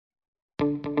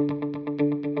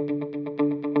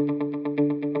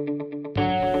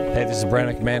Hey, this is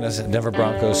Brandon McManus, Denver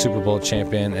Broncos Super Bowl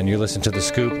champion, and you're listening to The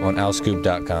Scoop on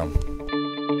alscoop.com.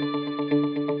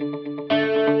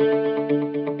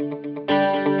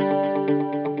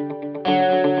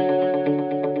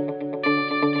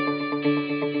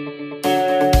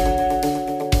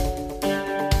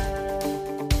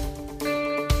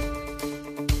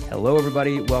 Hello,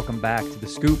 everybody. Welcome back to The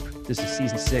Scoop. This is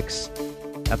Season 6,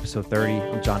 Episode 30.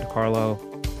 I'm John DiCarlo.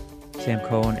 Sam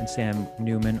Cohen and Sam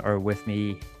Newman are with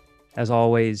me, as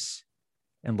always.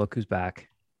 And look who's back.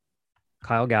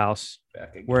 Kyle Gauss,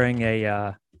 wearing a...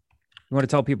 you want to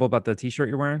tell people about the T-shirt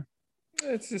you're wearing?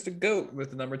 It's just a goat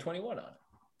with the number 21 on it.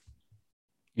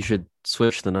 You should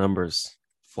switch the numbers,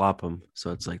 flop them,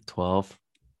 so it's like 12.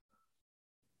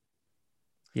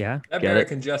 Yeah. That very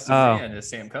congested man is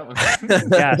Sam Cohen.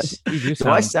 Yes. You do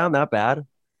I sound that bad?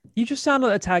 You just sound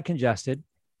a tad congested.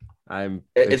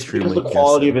 It's because the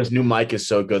quality of his new mic is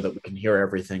so good that we can hear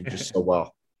everything just so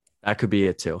well. That could be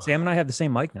it too. Sam and I have the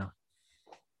same mic now.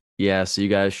 Yeah, so you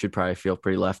guys should probably feel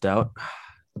pretty left out.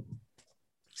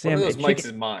 Sam, one of those mics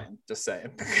is mine, just saying.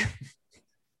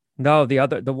 No, the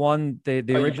original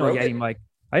Yeti mic.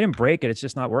 I didn't break it. It's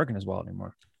just not working as well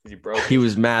anymore. He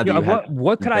was mad.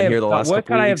 What could I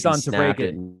have done to break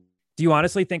it? Do you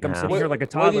honestly think I'm sitting here like a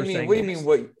toddler? What do you mean?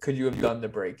 What could you have done to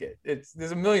break it?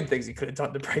 There's a million things you could have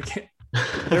done to break it.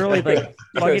 Literally, like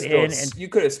plug it in, and you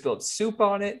could have spilled soup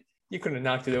on it. You could have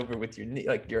knocked it over with your knee,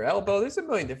 like your elbow. There's a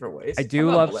million different ways. I do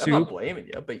love soup. I'm not blaming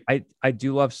you, but I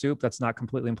do love soup. That's not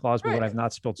completely implausible, but I've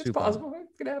not spilled soup. It's possible. It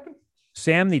could happen.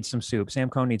 Sam needs some soup. Sam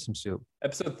Cohen needs some soup.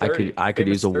 Episode 30. I could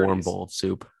use a warm bowl of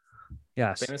soup.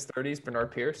 Yes. Famous 30s.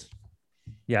 Bernard Pierce.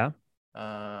 Yeah.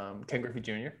 Ken Griffey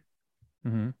Jr.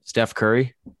 Mm-hmm. Steph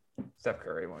Curry.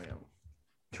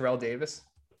 Terrell Davis.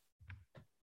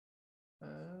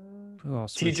 Who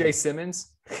else? TJ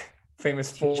Simmons,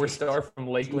 famous 4-star from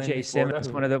Lakeland. TJ Simmons,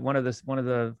 one of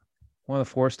the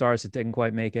 4 stars that didn't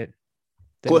quite make it.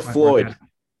 Cliff Floyd.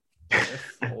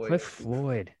 Cliff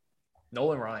Floyd.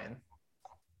 Nolan Ryan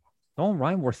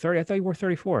wore 30. I thought you wore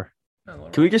 34.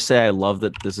 Can we just say I love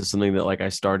that this is something that I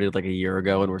started a year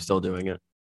ago and we're still doing it?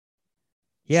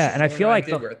 Yeah, and I feel like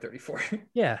we're at 34.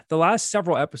 Yeah, the last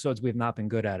several episodes we've not been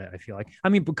good at it. I feel like. I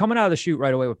mean, but coming out of the chute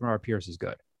right away with Bernard Pierce is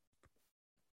good.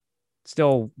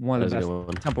 Still one of the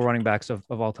best Temple running backs of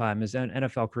all time. His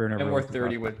NFL career never. And we're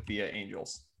 30 with the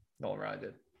Angels. Nolan Ryan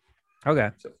did. Okay.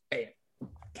 So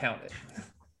count it.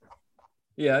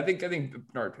 Yeah, I think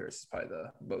Bernard Pierce is probably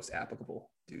the most applicable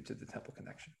due to the Temple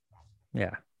connection.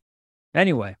 Yeah.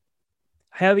 Anyway,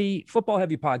 heavy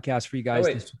podcast for you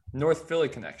guys. North Philly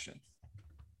connection.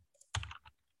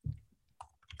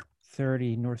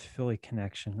 30 North Philly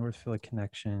connection.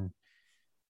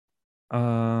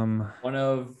 One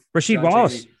of Rasheed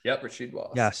Wallace. Yep, Rasheed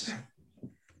Wallace. Yes.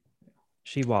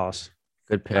 Rasheed Wallace.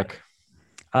 Good pick.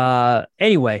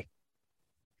 Anyway,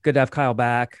 good to have Kyle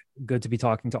back. Good to be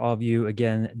talking to all of you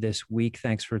again this week.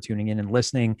 Thanks for tuning in and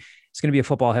listening. It's going to be a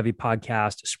football heavy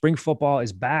podcast. Spring football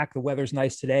is back. The weather's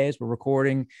nice today as we're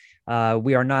recording.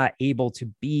 We are not able to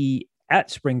be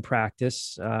at spring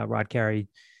practice. Rod Carey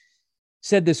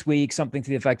said this week something to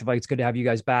the effect of it's good to have you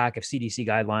guys back. If CDC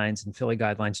guidelines and Philly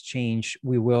guidelines change,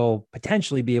 we will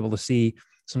potentially be able to see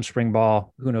some spring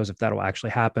ball. Who knows if that'll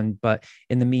actually happen. But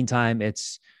in the meantime,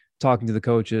 it's talking to the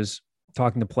coaches,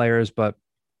 talking to players. But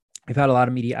we've had a lot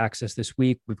of media access this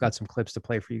week. We've got some clips to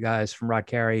play for you guys from Rod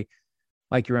Carey,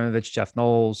 Mike Yuremevich, Jeff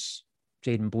Knowles,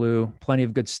 Jaden Blue, plenty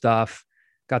of good stuff.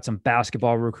 Got some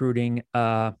basketball recruiting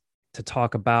to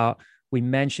talk about. We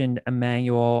mentioned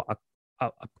Emmanuel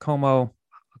Akpomo.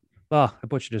 I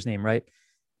butchered his name, right?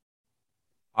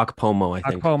 Akpomo, I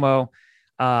think.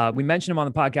 Akpomo. We mentioned him on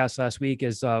the podcast last week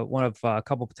as one of a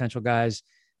couple potential guys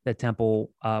that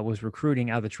Temple was recruiting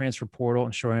out of the transfer portal.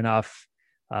 And sure enough,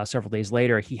 several days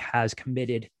later, he has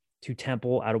committed to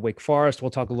Temple out of Wake Forest. We'll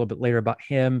talk a little bit later about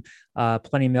him.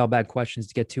 Plenty of mailbag questions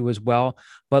to get to as well.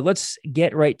 But let's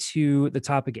get right to the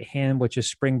topic at hand, which is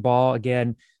spring ball.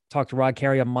 Again, talked to Rod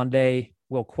Carey on Monday,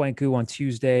 Will Kwenku on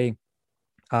Tuesday,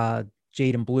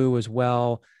 Jaden Blue as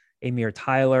well, Amir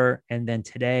Tyler. And then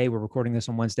today, we're recording this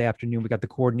on Wednesday afternoon. We got the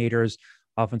coordinators,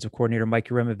 offensive coordinator Mike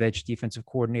Yuremevich, defensive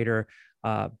coordinator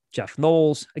Jeff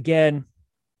Knowles. Again,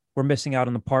 we're missing out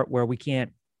on the part where we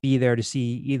can't be there to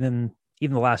see even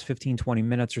the last 15, 20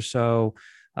 minutes or so.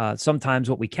 Sometimes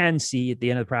what we can see at the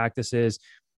end of the practice is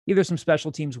either some special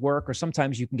teams work, or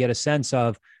sometimes you can get a sense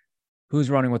of who's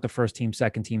running with the first team,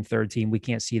 second team, third team. We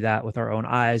can't see that with our own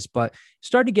eyes, but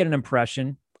start to get an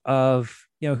impression of,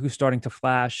 who's starting to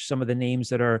flash, some of the names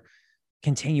that are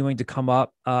continuing to come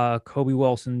up. Kobe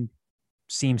Wilson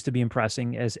seems to be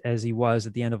impressing as he was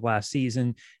at the end of last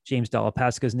season. James Della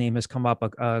Pesca's name has come up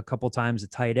a couple times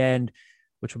at tight end,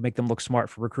 which would make them look smart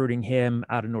for recruiting him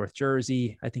out of North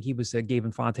Jersey. I think he was a Gabe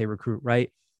Infante recruit,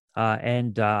 right?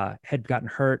 And had gotten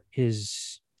hurt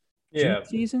his junior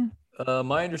season.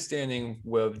 My understanding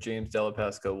with James Della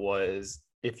Pesca was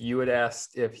if you had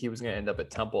asked if he was going to end up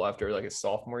at Temple after like his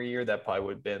sophomore year, that probably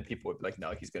would have been, people would be like,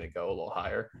 no, he's going to go a little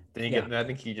higher. Then I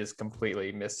think he just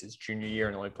completely missed his junior year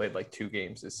and only played like 2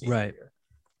 games this senior year.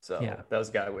 So that was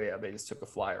a guy where they just took a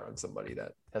flyer on somebody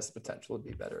that has the potential to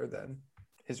be better than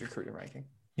his recruiting ranking.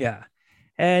 Yeah.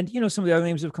 And, some of the other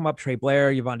names have come up: Trey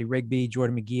Blair, Yvonne Rigby,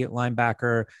 Jordan McGee at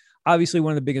linebacker. Obviously,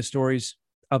 one of the biggest stories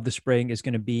of the spring is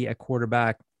going to be at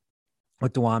quarterback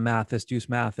with Deuce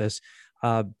Mathis.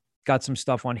 Got some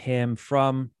stuff on him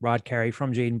from Rod Carey,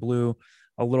 from Jaden Blue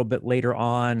a little bit later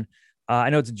on.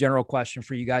 I know it's a general question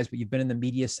for you guys, but you've been in the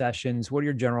media sessions. What are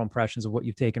your general impressions of what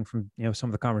you've taken from, some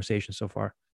of the conversations so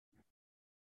far?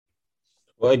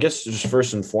 Well, I guess just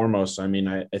first and foremost, I mean,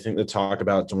 I think the talk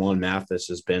about DeJuan Mathis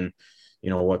has been,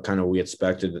 what kind of we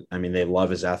expected. I mean, they love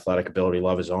his athletic ability,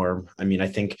 love his arm. I mean, I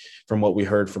think from what we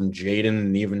heard from Jaden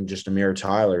and even just Amir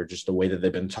Tyler, just the way that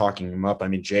they've been talking him up. I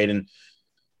mean, Jaden,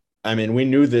 we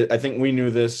knew that. I think we knew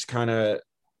this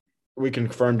we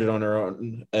confirmed it on our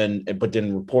own, but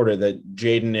didn't report it, that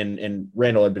Jaden and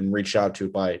Randall had been reached out to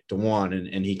by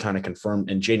DeJuan, and he kind of confirmed,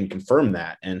 and Jaden confirmed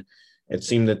that. And it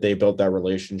seemed that they built that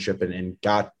relationship and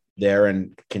got there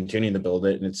and continued to build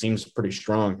it. And it seems pretty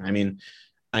strong. I mean,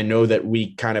 I know that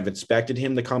we kind of expected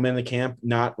him to come in the camp,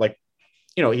 not like,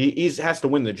 he has to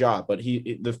win the job, but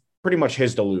pretty much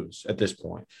his to lose at this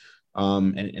point.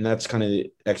 And that's kind of the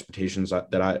expectations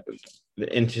that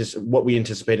what we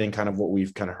anticipated and kind of what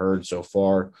we've kind of heard so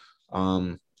far.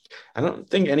 I don't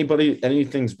think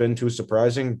anything's been too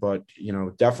surprising, but,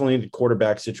 definitely the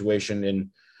quarterback situation.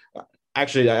 And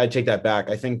actually, I take that back.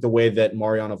 I think the way that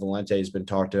Mariano Valente has been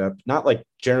talked about, not like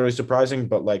generally surprising,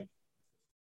 but like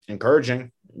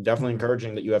encouraging, definitely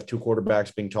encouraging that you have 2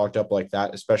 quarterbacks being talked up like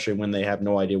that, especially when they have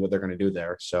no idea what they're going to do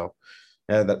there. So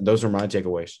those are my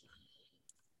takeaways.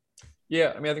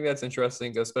 Yeah, I think that's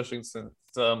interesting, especially since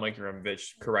Mike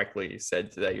Yuremevich correctly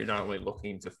said that you're not only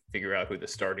looking to figure out who the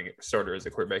starter is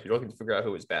at quarterback, you're looking to figure out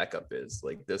who his backup is.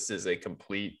 Like, this is a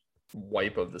complete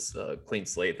wipe of this clean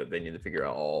slate that they need to figure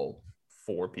out all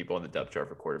 4 people on the depth chart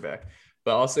for quarterback.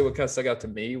 But I'll say what kind of stuck out to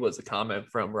me was a comment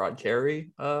from Rod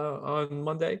Carey on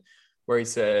Monday, where he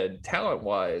said,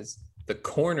 talent-wise, the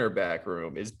cornerback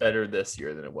room is better this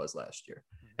year than it was last year.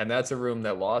 And that's a room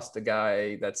that lost a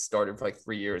guy that started for like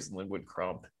 3 years, Linwood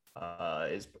Crump,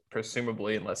 is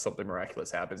presumably, unless something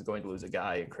miraculous happens, going to lose a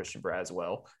guy in Christian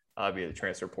Braswell via the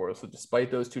transfer portal. So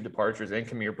despite those 2 departures and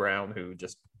Kamir Brown, who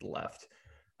just left,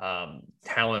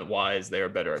 talent-wise, they are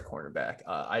better at cornerback.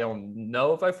 I don't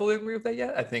know if I fully agree with that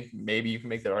yet. I think maybe you can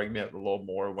make that argument a little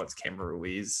more once Cameron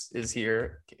Ruiz is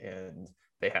here and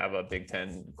they have a Big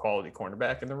Ten quality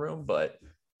cornerback in the room. But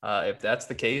if that's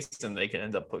the case and they can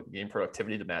end up getting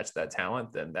productivity to match that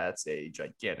talent, then that's a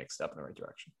gigantic step in the right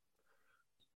direction.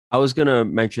 I was going to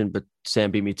mention, but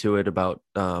Sam beat me to it, about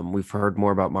we've heard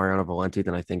more about Mariano Valente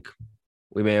than I think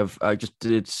we may have.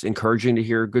 It's encouraging to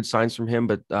hear good signs from him,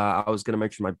 but I was going to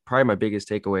mention probably my biggest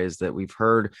takeaway is that we've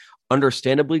heard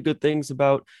understandably good things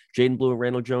about Jaden Blue and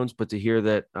Randall Jones, but to hear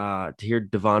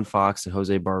Devon Fox and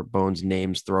Jose Barbone's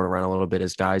names thrown around a little bit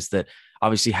as guys that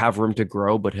obviously have room to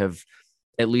grow, but have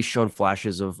at least shown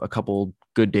flashes of a couple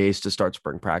good days to start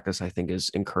spring practice, I think is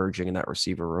encouraging in that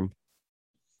receiver room.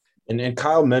 And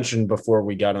Kyle mentioned before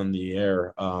we got on the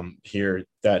air here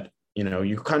that,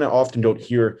 you kind of often don't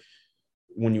hear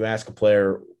when you ask a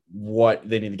player what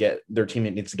they need to get, their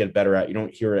teammate needs to get better at. You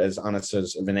don't hear as honest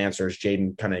of an answer as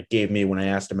Jaden kind of gave me when I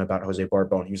asked him about Jose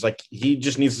Barbone. He was like, he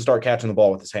just needs to start catching the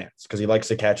ball with his hands because he likes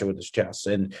to catch it with his chest.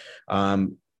 And,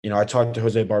 I talked to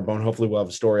Jose Barbone. Hopefully we'll have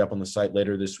a story up on the site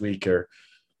later this week or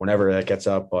whenever that gets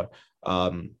up. But,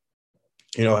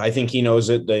 I think he knows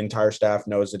it. The entire staff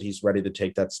knows that he's ready to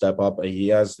take that step up. He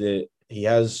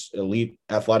has elite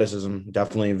athleticism,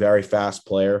 definitely a very fast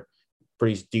player,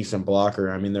 pretty decent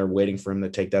blocker. They're waiting for him to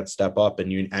take that step up.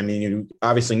 And you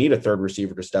obviously need a third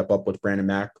receiver to step up with Brandon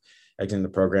Mack exiting the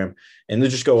program. And to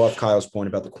just go off Kyle's point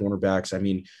about the cornerbacks.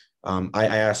 I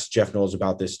asked Jeff Knowles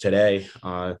about this today.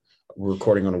 We're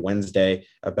recording on a Wednesday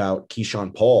about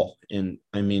Keyshawn Paul. And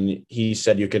he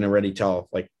said you can already tell,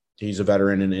 like, he's a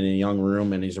veteran in a young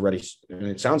room and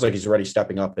it sounds like he's already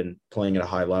stepping up and playing at a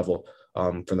high level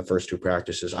from the first 2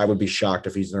 practices. I would be shocked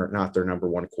if he's not their number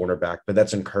 1 cornerback, but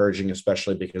that's encouraging,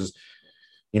 especially because,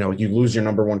 you lose your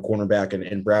number 1 cornerback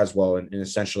in Braswell and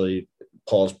essentially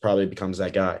Paul's probably becomes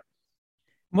that guy.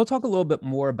 We'll talk a little bit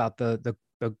more about the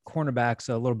cornerbacks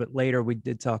a little bit later. We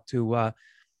did talk to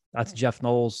Jeff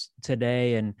Knowles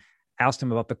today and asked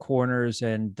him about the corners,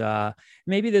 and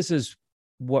maybe this is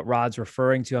what Rod's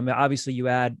referring to. I mean, obviously you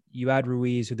add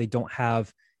Ruiz, who they don't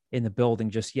have in the building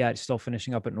just yet, still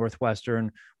finishing up at Northwestern.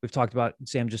 We've talked about,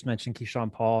 Sam just mentioned Keyshawn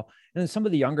Paul, and then some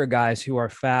of the younger guys who are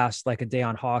fast, like a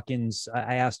Deion Hawkins.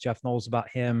 I asked Jeff Knowles about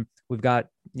him. We've got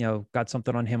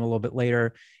something on him a little bit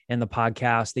later in the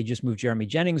podcast. They just moved Jeremy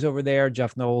Jennings over there.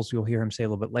 Jeff Knowles, you'll hear him say a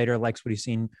little bit later, likes what he's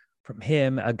seen from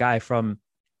him, a guy from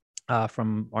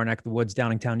our neck of the woods,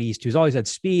 Downingtown East, who's always had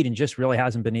speed and just really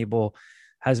hasn't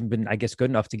been, I guess, good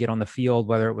enough to get on the field,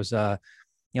 whether it was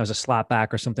as a slap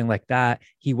back or something like that.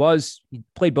 He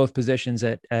played both positions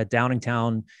at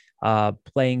Downingtown,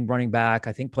 playing running back,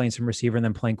 I think playing some receiver and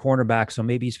then playing cornerback. So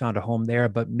maybe he's found a home there,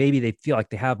 but maybe they feel like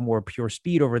they have more pure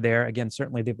speed over there. Again,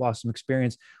 certainly they've lost some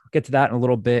experience. We'll get to that in a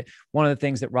little bit. One of the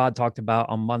things that Rod talked about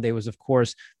on Monday was, of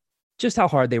course, just how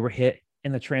hard they were hit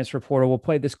in the transfer portal. We'll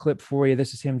play this clip for you.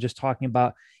 This is him just talking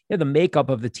about the makeup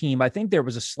of the team. I think there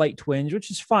was a slight twinge, which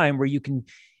is fine, where you can,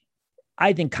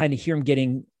 I think, kind of hear him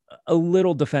getting a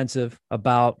little defensive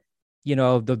about,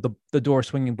 the door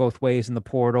swinging both ways in the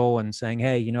portal and saying,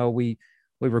 hey, we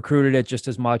recruited it just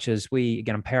as much as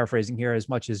again, I'm paraphrasing here, as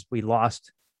much as we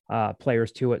lost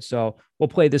players to it. So we'll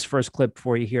play this first clip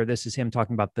for you here. This is him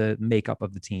talking about the makeup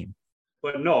of the team.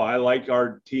 But no, I like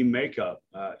our team makeup.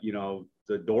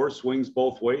 The door swings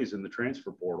both ways in the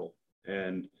transfer portal,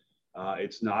 and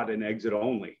it's not an exit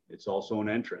only. It's also an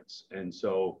entrance. And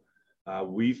so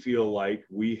we feel like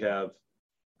we have,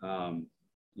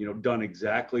 done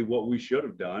exactly what we should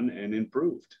have done and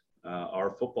improved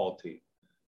our football team.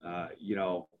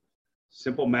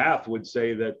 Simple math would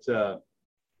say that,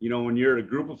 when you're at a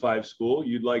group of 5 school,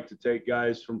 you'd like to take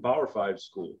guys from Power 5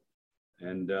 school.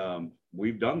 And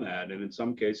we've done that. And in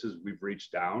some cases we've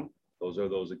reached down. Those are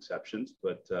those exceptions,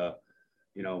 but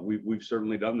we've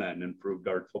certainly done that and improved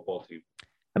our football team.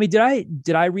 I mean,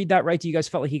 did I read that right? Do you guys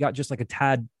felt like he got just like a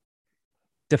tad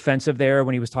defensive there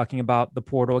when he was talking about the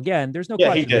portal? Again, there's no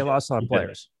question they lost a lot of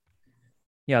players.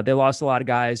 Yeah, they lost a lot of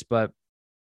guys, but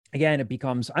again, I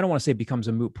don't want to say it becomes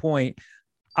a moot point.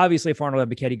 Obviously, if Arnold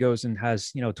Ebiketie goes and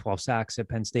has 12 sacks at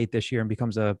Penn State this year and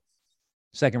becomes a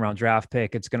second-round draft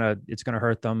pick, it's gonna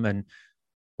hurt them, and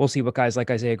we'll see what guys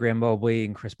like Isaiah Graham Mobley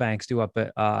and Chris Banks do up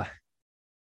at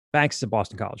Banks is at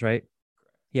Boston College, right?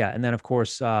 Yeah, and then of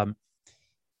course,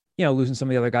 losing some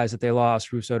of the other guys that they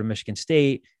lost, Russo to Michigan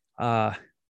State.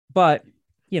 But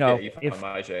you if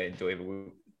Majay and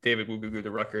David Wugugu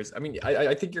to Rutgers. I mean,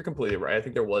 I think you're completely right. I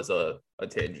think there was a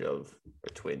tinge of a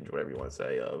twinge, whatever you want to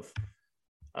say, of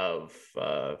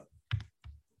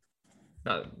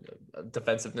not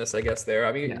defensiveness, I guess, there.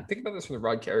 I mean, think about this from the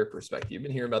Rod Carey perspective. You've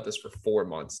been hearing about this for 4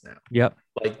 months now. Yep.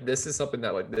 Like, this is something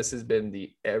that, this has been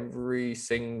every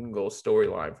single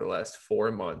storyline for the last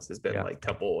 4 months has been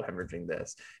Temple hemorrhaging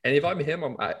this. And if I'm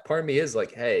him, part of me is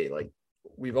like, hey,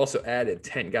 we've also added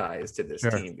 10 guys to this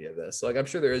team via this. So, I'm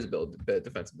sure there is a bit of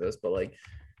defensiveness, but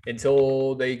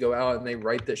until they go out and they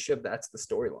right the ship, that's the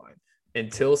storyline.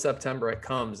 Until September it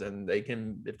comes, and they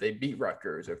can, if they beat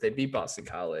Rutgers or if they beat Boston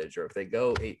College or if they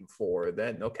go 8-4,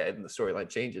 then then the storyline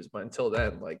changes. But until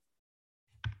then,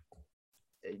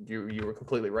 you were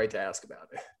completely right to ask about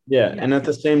it. Yeah, and at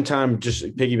the same time, just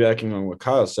piggybacking on what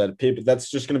Kyle said, that's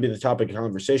just going to be the topic of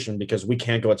conversation, because we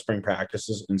can't go at spring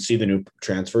practices and see the new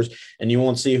transfers, and you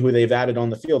won't see who they've added on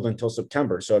the field until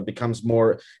September. So it becomes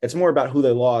it's more about who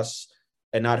they lost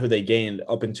and not who they gained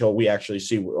up until we actually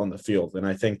see on the field. And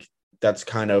I think that's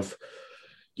kind of,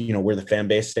 where the fan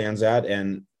base stands at.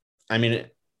 And I mean,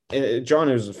 John,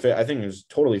 I think it was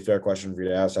a totally fair question for you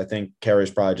to ask. I think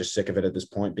Carey's probably just sick of it at this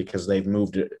point, because they've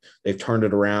moved it. They've turned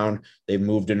it around. They've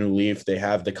moved a new leaf. They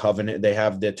have the covenant. They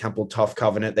have the Temple Tough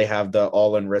covenant. They have the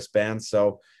all-in wristband.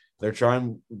 So they're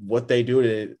trying what they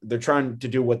do they're trying to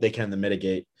do what they can to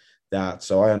mitigate that.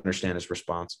 So I understand his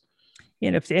response.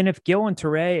 And if Gil and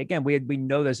Toure, again, we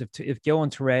know this, if Gil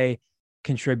and Toure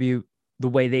contribute the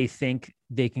way they think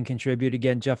they can contribute,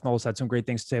 again, Jeff Knowles had some great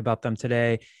things to say about them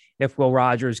today. If Will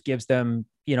Rogers gives them,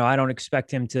 I don't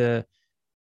expect him to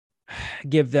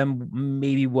give them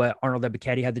maybe what Arnold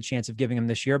Ebiketie had the chance of giving him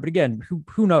this year. But again,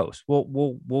 who knows?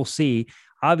 We'll see.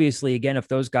 Obviously, again, if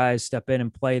those guys step in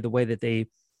and play the way that they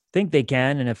think they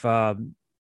can, and if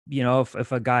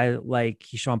a guy like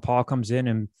Keyshawn Paul comes in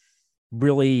and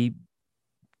really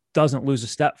doesn't lose a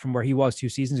step from where he was 2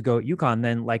 seasons ago at UConn,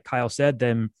 then like Kyle said,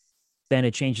 then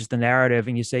it changes the narrative,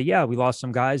 and you say, yeah, we lost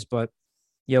some guys, but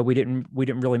we didn't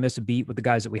really miss a beat with the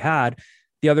guys that we had.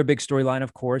 The other big storyline,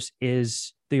 of course,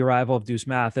 is the arrival of Deuce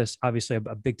Mathis, obviously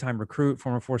a big-time recruit,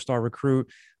 former 4-star recruit,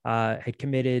 had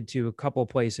committed to a couple of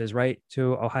places, right?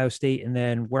 To Ohio State. And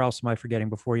then where else am I forgetting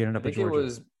before you ended up at Georgia? It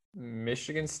was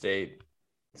Michigan State,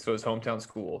 so his hometown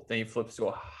school. Then he flips to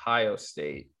Ohio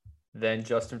State. Then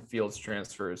Justin Fields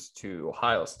transfers to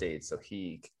Ohio State, so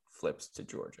he flips to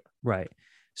Georgia. Right.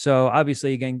 So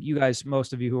obviously, again, you guys,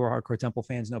 most of you who are hardcore Temple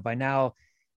fans know by now,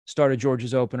 started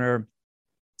Georgia's opener,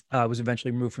 was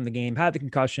eventually removed from the game, had the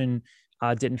concussion,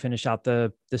 didn't finish out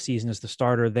the season as the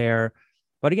starter there.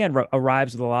 But again,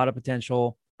 arrives with a lot of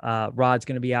potential. Rod's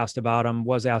going to be asked about him,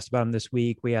 was asked about him this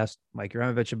week. We asked Mike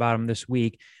Yuremevich about him this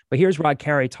week. But here's Rod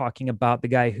Carey talking about the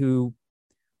guy who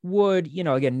would,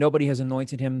 again, nobody has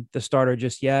anointed him the starter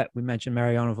just yet. We mentioned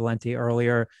Mariano Valenti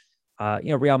earlier.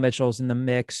 Real Mitchell's in the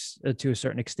mix to a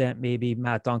certain extent. Maybe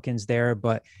Matt Duncan's there.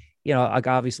 But, like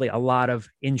obviously a lot of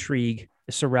intrigue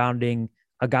surrounding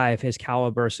a guy of his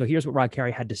caliber. So here's what Rod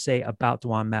Carey had to say about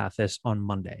D'Wan Mathis on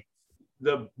Monday.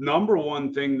 The number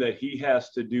one thing that he has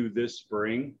to do this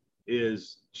spring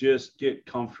is just get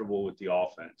comfortable with the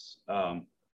offense.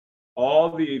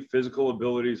 All the physical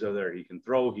abilities are there. He can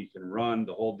throw, he can run,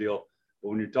 the whole deal. But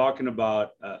when you're talking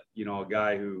about, a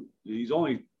guy who he's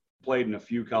only played in a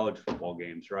few college football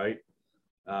games, right?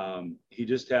 He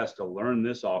just has to learn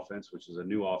this offense, which is a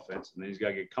new offense, and then he's got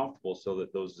to get comfortable so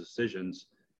that those decisions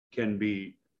can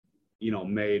be,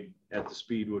 made at the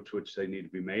speed which they need to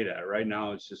be made at. Right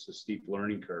now, it's just a steep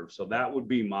learning curve. So that would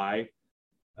be my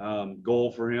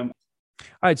goal for him. All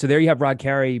right. So there you have Rod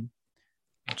Carey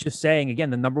just saying, again,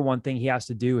 the number one thing he has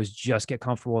to do is just get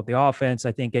comfortable with the offense.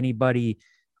 I think anybody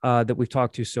that we've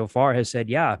talked to so far has said,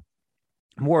 yeah,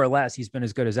 more or less, he's been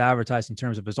as good as advertised in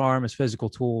terms of his arm, his physical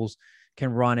tools,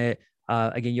 can run it.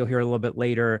 Again, you'll hear a little bit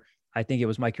later. I think it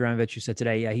was Mike Yuremevich who said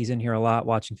today, yeah, he's in here a lot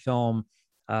watching film.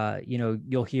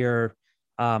 You'll hear,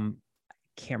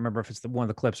 can't remember if it's one of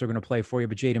the clips we're going to play for you,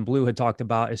 but Jaden Blue had talked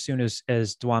about as soon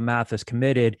as D'Wan Mathis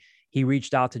committed, he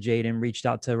reached out to Jaden, reached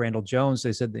out to Randall Jones.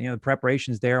 They said, the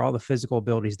preparation's there, all the physical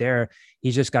abilities there.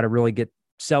 He's just got to really get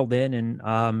settled in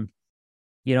and,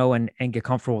 and get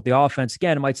comfortable with the offense.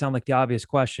 Again, it might sound like the obvious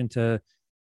question to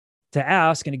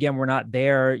ask. And again, we're not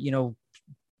there,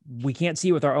 we can't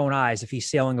see with our own eyes if he's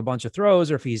sailing a bunch of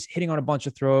throws or if he's hitting on a bunch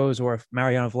of throws or if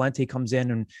Mariano Valenti comes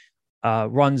in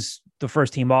and runs the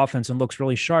first team offense and looks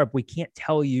really sharp. We can't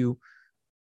tell you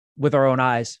with our own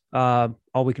eyes.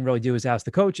 All we can really do is ask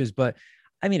the coaches. But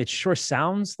I mean, it sure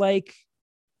sounds like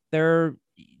they're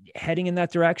heading in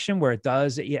that direction where it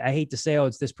does. I hate to say,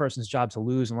 it's this person's job to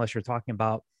lose unless you're talking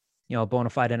about, a bona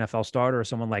fide NFL starter or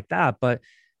someone like that. But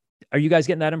are you guys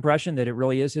getting that impression that it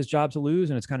really is his job to lose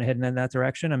and it's kind of heading in that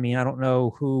direction? I mean, I don't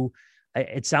know who.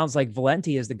 It sounds like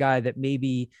Valenti is the guy that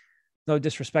maybe, no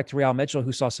disrespect to Real Mitchell,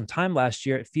 who saw some time last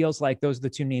year. It feels like those are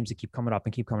the two names that keep coming up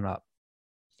and keep coming up.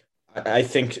 I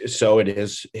think so. It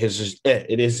is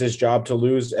his job to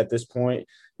lose at this point,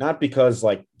 not because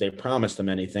like they promised him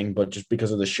anything, but just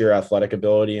because of the sheer athletic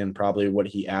ability and probably what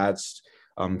he adds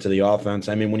to the offense.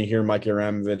 I mean, when you hear Mike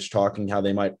Yuremevich talking how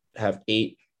they might have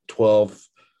 8, 12,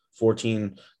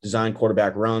 14 design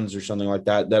quarterback runs or something like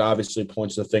that, that obviously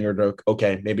points the finger to,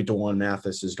 okay, maybe D'Wan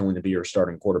Mathis is going to be your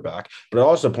starting quarterback. But it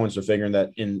also points the finger that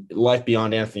in life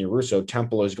beyond Anthony Russo,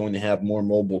 Temple is going to have more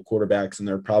mobile quarterbacks, and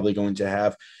they're probably going to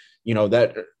have,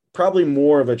 that probably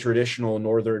more of a traditional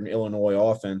Northern Illinois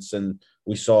offense than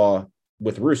we saw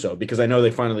with Russo, because I know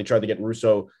they finally tried to get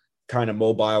Russo kind of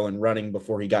mobile and running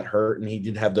before he got hurt, and he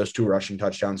did have those 2 rushing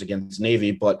touchdowns against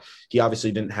Navy, but he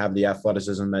obviously didn't have the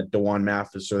athleticism that D'Wan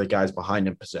Mathis or the guys behind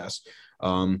him possess.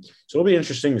 So it'll be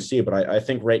interesting to see, but I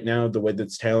think right now the way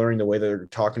that's tailoring, the way they're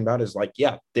talking about is like,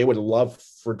 yeah, they would love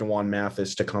for D'Wan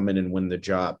Mathis to come in and win the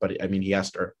job, but I mean, he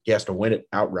has to win it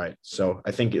outright. So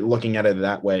I think looking at it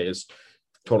that way is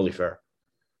totally fair.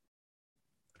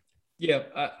 Yeah,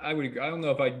 I would agree. I don't know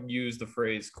if I'd use the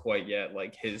phrase quite yet,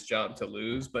 like his job to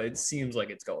lose, but it seems like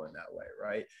it's going that way,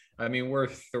 right? I mean, we're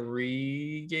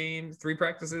 3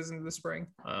 practices into the spring.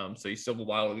 So you still have a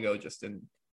while to go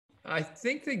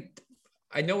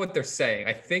I know what they're saying.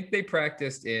 I think they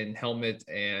practiced in helmets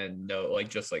and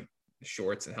just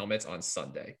shorts and helmets on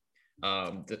Sunday.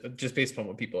 Just based upon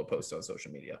what people have posted on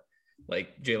social media.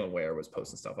 Like Jalen Ware was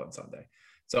posting stuff on Sunday.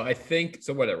 So I think,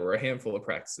 whatever, we're a handful of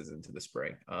practices into the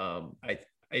spring.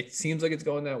 It seems like it's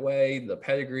going that way. The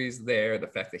pedigree's there. The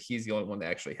fact that he's the only one that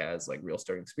actually has real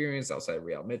starting experience outside of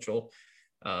Real Mitchell.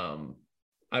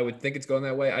 I would think it's going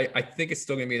that way. I think it's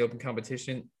still going to be an open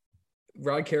competition.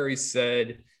 Rod Carey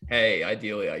said, hey,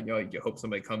 ideally, you hope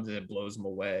somebody comes in and blows them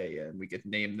away and we could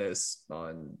name this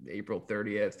on April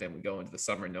 30th and we go into the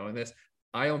summer knowing this.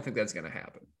 I don't think that's going to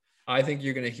happen. I think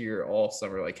you're going to hear all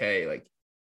summer, like, hey, like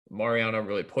Mariano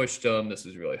really pushed him. This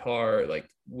was really hard. Like,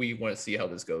 we want to see how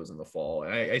this goes in the fall.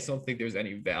 And I just don't think there's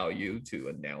any value to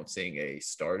announcing a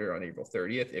starter on April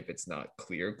 30th if it's not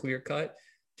clear cut,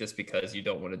 just because you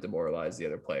don't want to demoralize the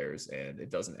other players and it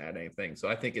doesn't add anything. So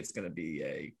I think it's going to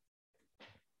be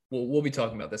we'll be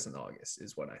talking about this in August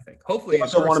is what I think. Hopefully,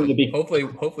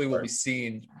 hopefully we'll be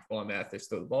seeing Juan Mathis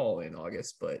throw the ball in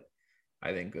August, but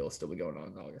I think it'll still be going on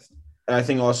in August. I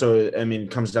think also, I mean,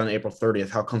 it comes down to April 30th.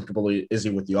 How comfortable is he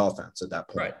with the offense at that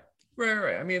point?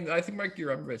 Right. I mean, I think Mike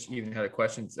Yuremevich even had a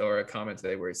question or a comment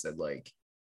today where he said, like,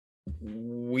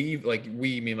 we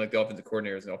mean like the offensive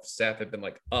coordinators and offensive staff have been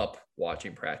like up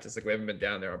watching practice. Like, we haven't been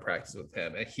down there on practice with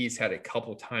him. And he's had a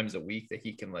couple times a week that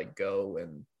he can like go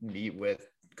and meet with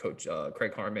Coach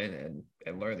Craig Harmon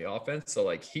and learn the offense. So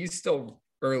like, he's still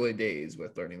early days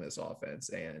with learning this offense,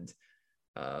 and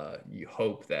you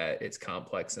hope that it's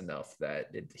complex enough that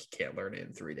he can't learn it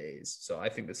in 3 days. So I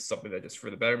think this is something that just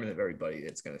for the betterment of everybody,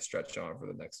 it's going to stretch on for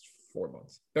the next 4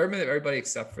 months. Betterment of everybody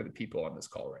except for the people on this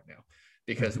call right now,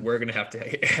 because we're going to have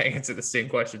to answer the same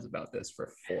questions about this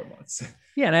for 4 months.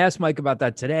 Yeah. And I asked Mike about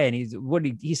that today, and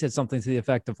he said something to the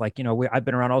effect of like, I've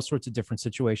been around all sorts of different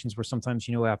situations where sometimes,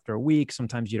 after a week,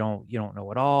 sometimes you don't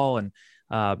know at all. And,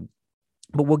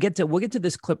 but we'll get to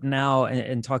this clip now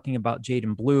and talking about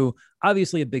Jaden Blue.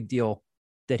 Obviously a big deal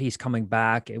that he's coming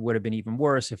back. It would have been even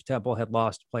worse if Temple had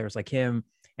lost players like him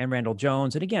and Randall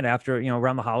Jones. And again, after,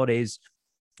 around the holidays,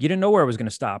 you didn't know where it was going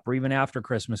to stop, or even after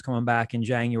Christmas coming back in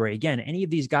January. Again, any of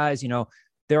these guys,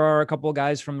 there are a couple of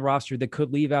guys from the roster that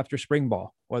could leave after spring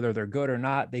ball, whether they're good or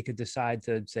not. They could decide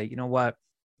to say, you know what,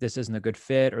 this isn't a good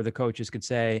fit. Or the coaches could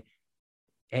say,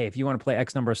 hey, if you want to play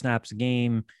X number of snaps a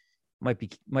game,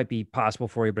 might be possible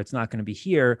for you, but it's not going to be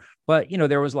here. But,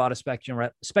 there was a lot of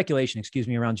speculation,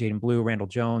 around Jaden Blue, Randall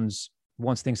Jones,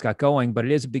 once things got going. But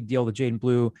it is a big deal that Jaden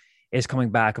Blue is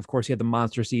coming back. Of course, he had the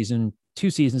monster season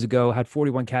 2 seasons ago, had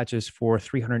 41 catches for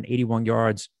 381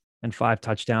 yards and 5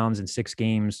 touchdowns in 6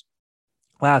 games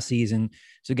last season.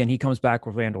 So again, he comes back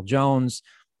with Randall Jones.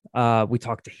 We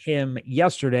talked to him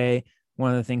yesterday.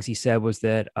 One of the things he said was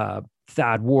that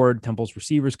Thad Ward, Temple's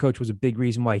receivers coach, was a big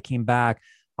reason why he came back.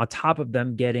 On top of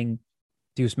them getting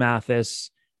Deuce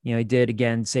Mathis, he did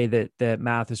again say that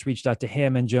Mathis reached out to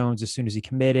him and Jones as soon as he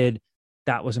committed.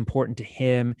 That was important to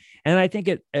him. And I think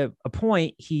at a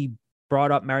point he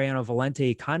brought up Mariano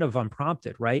Valente kind of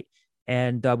unprompted, right?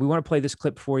 And we want to play this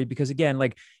clip for you because, again,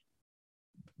 like,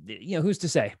 who's to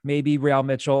say? Maybe Real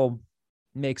Mitchell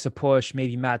makes a push.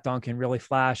 Maybe Matt Duncan really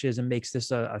flashes and makes this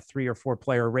a 3 or 4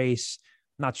 player race.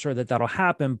 Not sure that that'll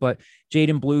happen, but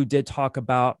Jaden Blue did talk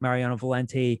about Mariano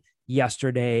Valente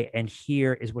yesterday, and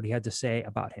here is what he had to say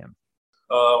about him.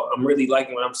 I'm really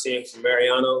liking what I'm seeing from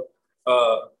Mariano.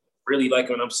 Really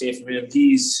liking what I'm seeing from him.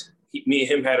 Me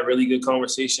and him had a really good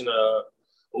conversation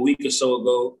a week or so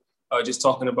ago, just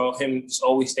talking about him just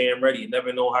always staying ready. You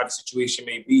never know how the situation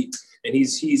may be. And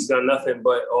he's done nothing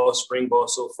but all spring ball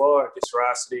so far, just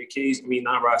rise to the occasion. I mean,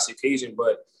 not rise to the occasion,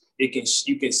 but you can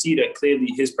see that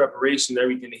clearly his preparation,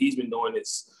 everything that he's been doing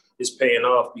is paying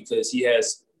off because he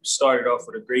has started off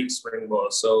with a great spring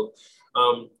ball. So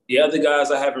the other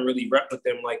guys, I haven't really repped with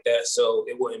them like that, so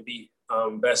it wouldn't be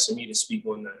best for me to speak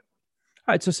on that.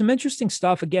 All right, so some interesting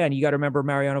stuff. Again, you got to remember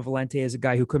Mariano Valente is a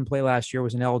guy who couldn't play last year,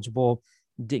 was ineligible,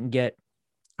 didn't get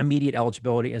immediate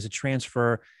eligibility as a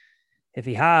transfer. If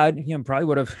he had, probably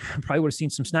would have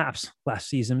seen some snaps last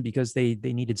season because they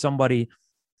needed somebody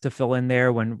to fill in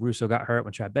there when Russo got hurt,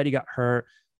 when Chad Betty got hurt,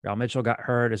 Real Mitchell got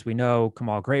hurt. As we know,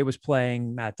 Kamal Gray was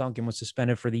playing. Matt Duncan was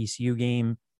suspended for the ECU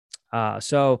game.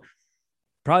 So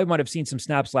probably might have seen some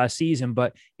snaps last season,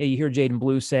 but you hear Jaden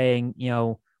Blue saying,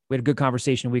 we had a good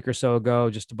conversation a week or so ago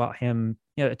just about him,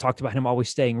 it talked about him always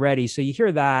staying ready. So you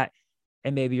hear that,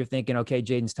 and maybe you're thinking, okay,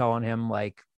 Jaden's telling him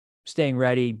like staying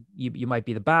ready, you might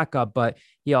be the backup, but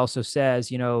he also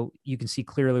says, you can see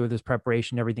clearly with his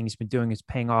preparation, everything he's been doing is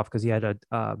paying off because he had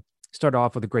to start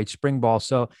off with a great spring ball.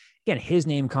 So again, his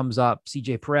name comes up.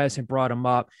 CJ Perez had brought him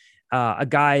up, a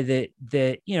guy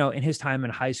that, in his time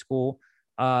in high school,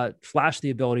 flashed the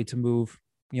ability to move,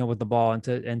 with the ball and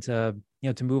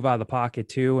to move out of the pocket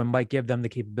too, and might give them the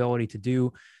capability to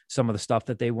do some of the stuff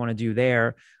that they want to do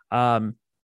there.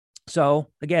 So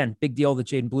again, big deal that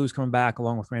Jaden Blue's coming back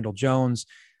along with Randall Jones.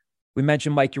 We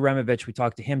mentioned Mike Yuremevich. We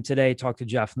talked to him today, talked to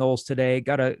Jeff Knowles today,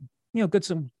 got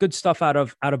some good stuff out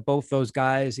of both those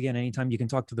guys. Again, anytime you can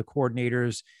talk to the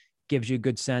coordinators, gives you a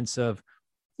good sense of,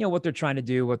 what they're trying to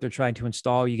do, what they're trying to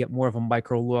install. You get more of a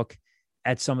micro look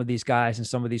at some of these guys and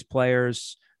some of these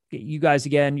players. You guys,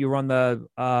 again, you were on the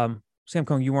Sam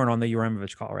Cohn, you weren't on the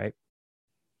Yuremevich call, right?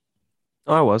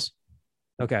 Oh, I was.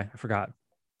 Okay, I forgot.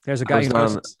 There's a guy who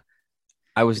knows.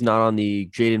 I was not on the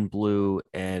Jaden Blue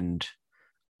and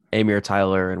Amir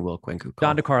Tyler and Will Quinku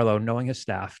call. Don DeCarlo, knowing his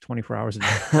staff 24 hours a day.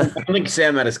 I don't think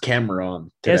Sam had his camera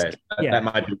on today. That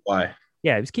might be why.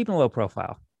 Yeah, he was keeping a low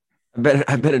profile.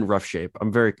 I've been in rough shape.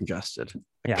 I'm very congested.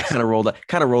 Yeah, kind of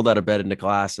rolled out of bed into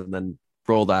class and then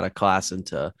rolled out of class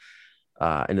into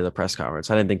the press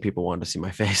conference. I didn't think people wanted to see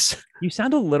my face. You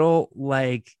sound a little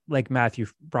like Matthew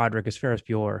Broderick as Ferris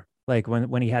Bueller, like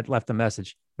when he had left a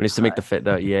message. When he used to make the fit.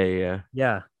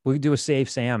 Yeah. We could do a Save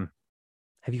Sam.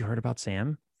 Have you heard about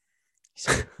Sam? He's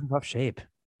in rough shape.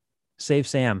 Save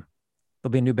Sam.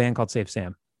 There'll be a new band called Save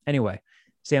Sam. Anyway,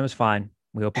 Sam is fine.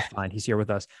 We hope he's fine. He's here with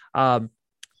us.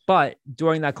 But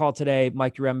during that call today,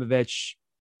 Mike Yuremovich,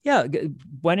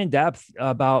 went in depth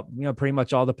about, pretty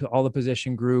much all the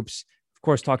position groups. Of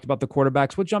course, talked about the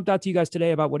quarterbacks. What jumped out to you guys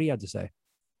today about what he had to say?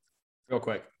 Real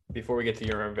quick, before we get to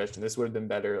Yuremovich, and this would have been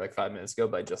better like 5 minutes ago,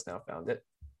 but I just now found it.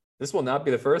 This will not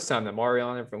be the first time that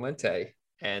Mariano Valente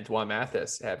and Dwan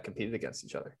Mathis have competed against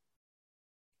each other.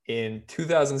 In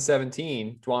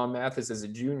 2017, Dwan Mathis as a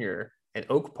junior in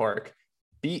Oak Park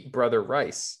beat Brother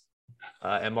Rice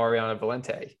and Mariano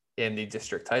Valente in the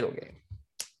district title game.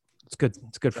 It's good.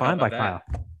 It's good find by Kyle.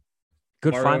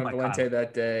 Good find by Valente Kyle.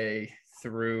 that day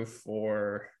threw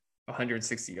for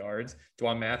 160 yards.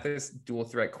 Dwan Mathis, dual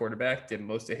threat quarterback, did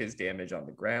most of his damage on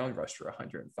the ground, rushed for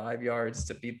 105 yards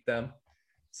to beat them.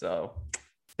 So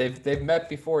they've met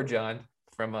before, John,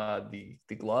 from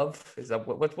the Glove. Is that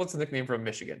what's the nickname from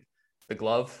Michigan? The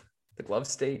Glove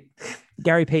State?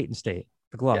 Gary Payton State.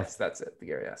 The Glove. Yes, that's it. The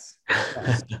Gary S.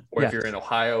 Or if you're in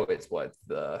Ohio, it's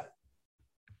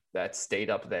that state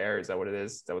up there. Is that what it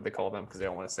is? Is that what they call them? Because they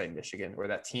don't want to say Michigan, or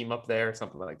that team up there,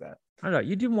 something like that. I don't know.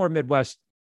 You do more Midwest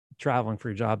traveling for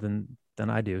your job than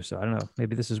I do. So I don't know.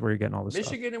 Maybe this is where you're getting all this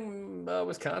Michigan and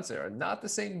Wisconsin are not the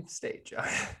same state, John.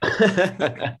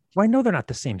 Well, I know they're not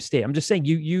the same state. I'm just saying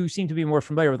you seem to be more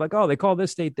familiar with like, oh, they call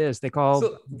this state this. They call.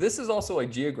 So this is also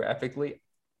like geographically.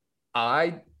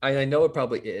 I know it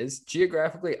probably is.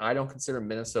 Geographically, I don't consider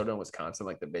Minnesota and Wisconsin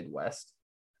like the Midwest.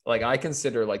 Like I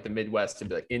consider like the Midwest to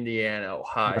be like Indiana,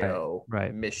 Ohio,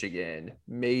 right. Michigan,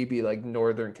 maybe like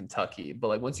Northern Kentucky. But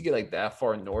like once you get like that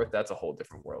far north, that's a whole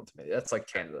different world to me. That's like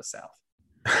Canada South.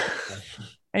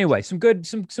 Anyway, some good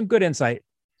insight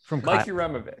from Mike Kyle.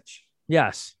 Yuremovich.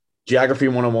 Yes. Geography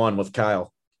 101 with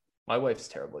Kyle. My wife's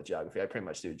terrible at geography. I pretty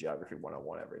much do geography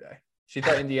 101 every day. She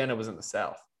thought Indiana was in the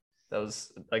South. That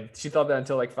was like, she thought that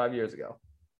until like 5 years ago.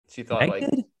 She thought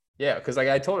yeah, because like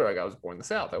I told her like I was born in the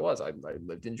South. I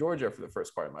lived in Georgia for the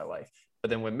first part of my life. But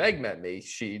then when Meg met me,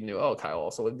 she knew, oh, Kyle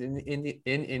also lived in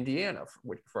Indiana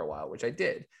for a while, which I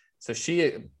did. So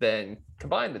she then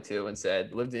combined the two and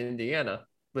said, lived in Indiana,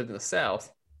 lived in the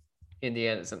South.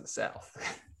 Indiana's in the South.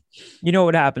 You know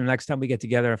what happened next time we get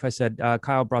together? If I said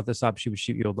Kyle brought this up, she would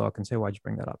shoot you a look and say, "Why'd you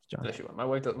bring that up, John?" No, she won't.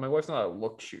 My wife's not a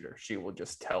look shooter. She will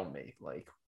just tell me like,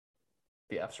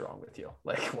 "The F's wrong with you."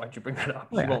 Like, why'd you bring that up?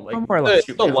 She won't like.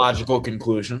 It's a logical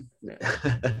conclusion. Yeah.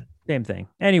 Same thing.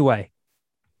 Anyway,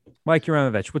 Mike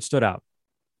Yuremovich, what stood out?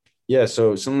 Yeah,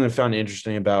 so something I found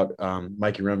interesting about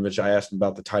Mike Yuremovich, I asked him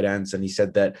about the tight ends, and he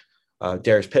said that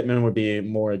Darius Pittman would be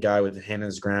more a guy with a hand in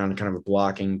his ground, kind of a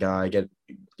blocking guy,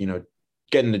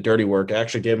 getting the dirty work.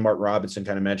 Actually, David Martin Robinson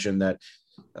kind of mentioned that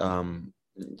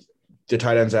the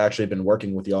tight ends actually been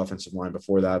working with the offensive line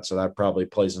before that, so that probably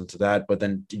plays into that. But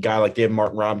then a guy like David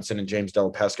Martin Robinson and James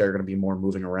Della Pesca are going to be more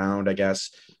moving around, I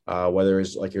guess, whether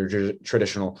it's like your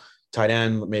traditional tight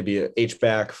end, maybe a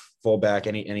H-back, fullback,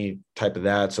 any type of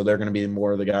that. So they're going to be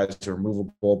more of the guys who are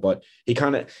movable. But he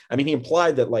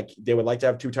implied that like they would like to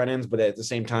have two tight ends, but at the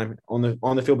same time on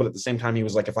the field, but at the same time, he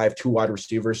was like, if I have two wide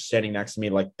receivers standing next to me,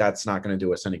 like that's not going to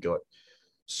do us any good.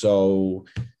 So,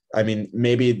 I mean,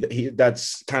 maybe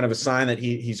that's kind of a sign that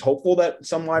he's hopeful that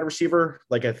some wide receiver,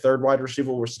 like a third wide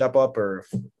receiver, will step up or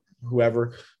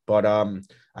whoever. But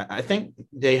I think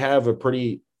they have a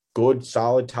pretty good,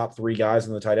 solid top three guys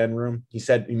in the tight end room. He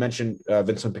mentioned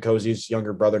Vincent Picozzi's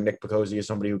younger brother, Nick Picozzi, is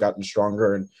somebody who gotten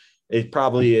stronger, and it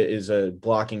probably is a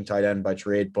blocking tight end by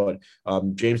trade. But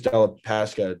James Della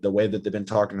Pesca, the way that they've been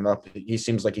talking it up, he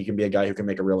seems like he can be a guy who can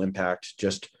make a real impact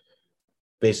just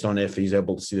based on if he's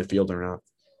able to see the field or not.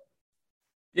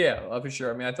 Yeah, for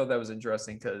sure. I mean, I thought that was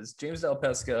interesting because James Della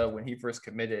Pesca, when he first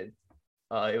committed,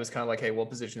 it was kind of like, hey, what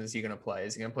position is he going to play?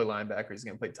 Is he going to play linebacker? Is he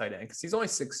going to play tight end? Because he's only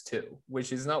 6'2",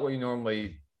 which is not what you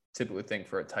normally typically think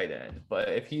for a tight end. But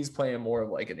if he's playing more of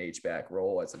like an H-back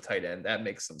role as a tight end, that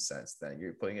makes some sense. Then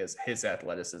you're putting his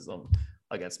athleticism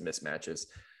against mismatches.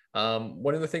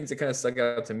 One of the things that kind of stuck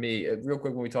out to me, real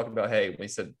quick, when we talked about, hey, when we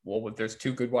said, well, if there's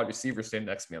two good wide receivers standing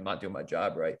next to me, I'm not doing my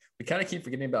job right. We kind of keep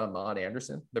forgetting about Ahmad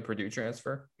Anderson, the Purdue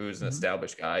transfer, who's an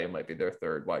established guy who might be their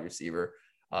third wide receiver.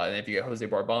 And if you get Jose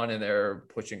Barban in there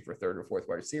pushing for third or fourth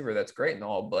wide receiver, that's great and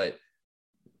all. But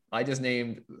I just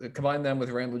combine them with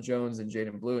Randall Jones and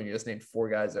Jaden Blue, and you just named four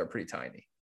guys that are pretty tiny.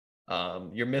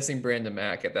 You're missing Brandon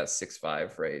Mack at that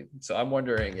 6'5" rate. So I'm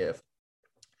wondering if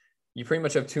you pretty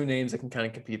much have two names that can kind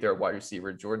of compete there at wide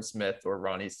receiver. Jordan Smith or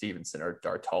Ronnie Stevenson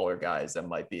are taller guys that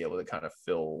might be able to kind of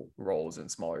fill roles in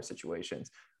smaller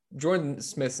situations. Jordan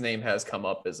Smith's name has come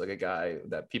up as like a guy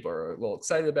that people are a little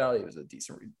excited about. He was a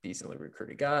decently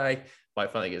recruited guy,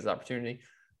 might finally get his opportunity.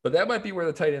 But that might be where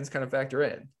the tight ends kind of factor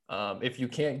in. If you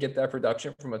can't get that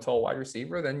production from a tall wide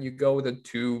receiver, then you go with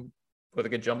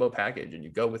like a jumbo package, and you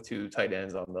go with two tight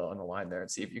ends on the line there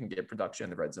and see if you can get production in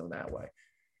the red zone that way.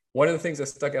 One of the things that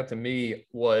stuck out to me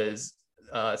was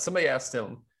somebody asked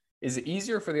him, is it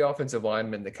easier for the offensive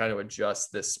linemen to kind of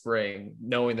adjust this spring,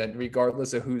 knowing that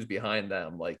regardless of who's behind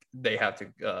them, like they have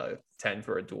to tend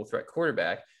for a dual threat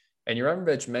quarterback? And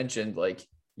Juranovic mentioned like,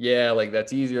 yeah, like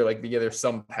that's easier. Like, yeah, there's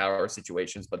some power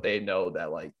situations, but they know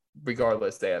that like,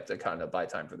 regardless, they have to kind of buy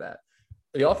time for that.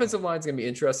 The offensive line is going to be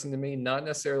interesting to me, not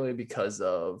necessarily because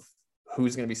of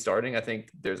who's going to be starting. I think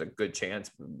there's a good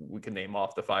chance we can name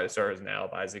off the 5 starters now: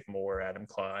 Isaac Moore, Adam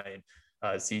Klein,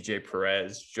 CJ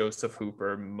Perez, Joseph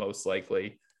Hooper, most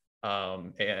likely,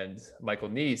 and Michael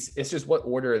Neese. It's just what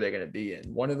order are they going to be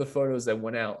in? One of the photos that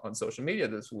went out on social media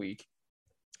this week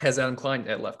has Adam Klein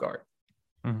at left guard.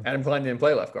 Mm-hmm. Adam Klein didn't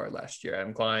play left guard last year.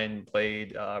 Adam Klein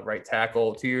played right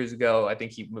tackle 2 years ago. I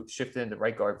think he shifted into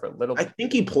right guard for a little bit. I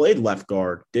think he played left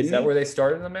guard, didn't he? Is that where they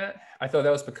started him at? I thought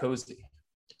that was Picozzi.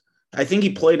 I think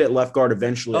he played at left guard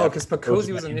eventually. Oh, because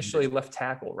Picozzi was initially left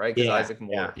tackle, right? Because Isaac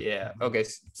Moore. Yeah. Okay.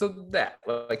 So that,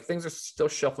 like, things are still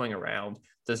shuffling around.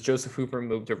 Does Joseph Hooper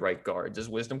move to right guard? Does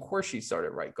Wisdom Corshi start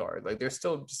at right guard? Like, there's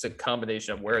still just a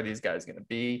combination of where are these guys going to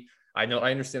be. I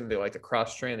understand that they like to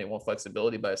cross train. They want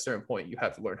flexibility, but at a certain point, you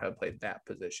have to learn how to play that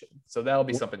position. So that'll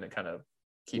be something to kind of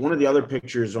keep. One of the other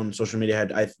pictures on social media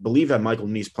I believe, had Michael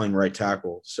Neese playing right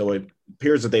tackle. So it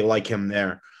appears that they like him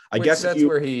there. I guess that's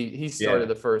where he started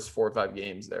the first 4 or 5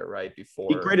 games there, right? Before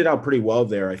he graded out pretty well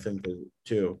there, I think,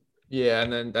 too. Yeah,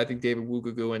 and then I think David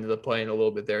Wugugu ended up playing a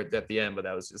little bit there at the end, but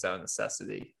that was just out of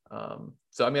necessity.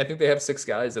 So, I think they have 6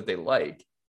 guys that they like.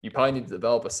 You probably need to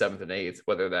develop a 7th and 8th,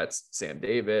 whether that's Sam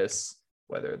Davis,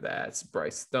 whether that's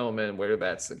Bryce Thoman, whether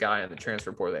that's the guy on the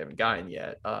transfer portal they haven't gotten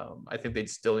yet. I think they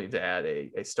still need to add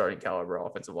a starting caliber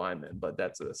offensive lineman, but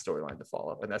that's a storyline to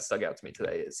follow up. And that stuck out to me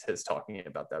today, is his talking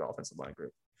about that offensive line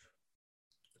group.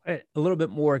 A little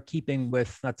bit more keeping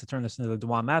with, not to turn this into the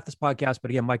D'Wan Mathis podcast, but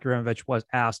again, Mike Juranovic was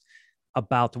asked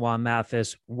about D'Wan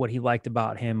Mathis, what he liked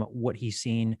about him, what he's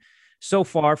seen so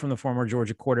far from the former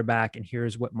Georgia quarterback. And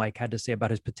here's what Mike had to say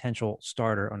about his potential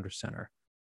starter under center.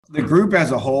 The group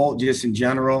as a whole, just in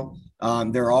general,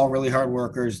 they're all really hard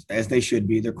workers, as they should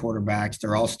be. They're quarterbacks.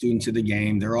 They're all students of the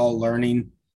game. They're all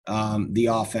learning the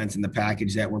offense and the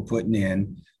package that we're putting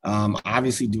in.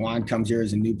 Obviously, D'Wan comes here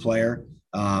as a new player.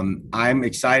 I'm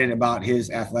excited about his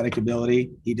athletic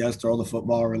ability. He does throw the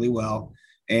football really well,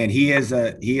 and he is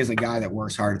a guy that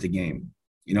works hard at the game.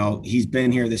 You know, he's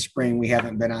been here this spring. We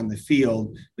haven't been on the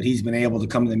field, but he's been able to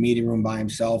come to the meeting room by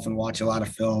himself and watch a lot of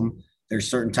film. There's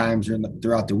certain times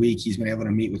throughout the week he's been able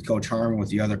to meet with Coach Harmon, with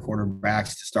the other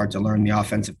quarterbacks, to start to learn the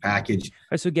offensive package.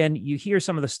 So again, you hear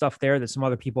some of the stuff there that some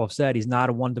other people have said. He's not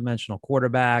a one-dimensional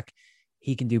quarterback.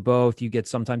 He can do both.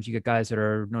 Sometimes you get guys that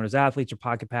are known as athletes or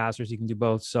pocket passers. He can do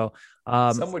both. So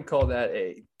some would call that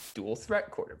a dual threat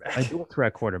quarterback. A dual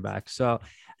threat quarterback. So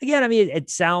again, it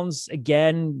sounds,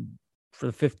 again, for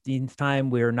the 15th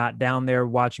time, we're not down there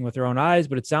watching with our own eyes,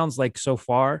 but it sounds like so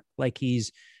far, like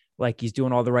he's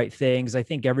doing all the right things. I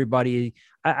think everybody,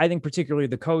 I think particularly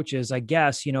the coaches, I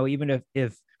guess, even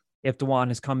if D'Wan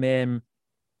has come in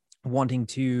wanting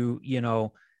to,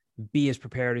 be as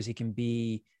prepared as he can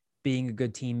be, being a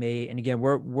good teammate. And again,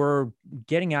 we're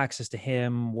getting access to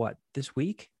him, this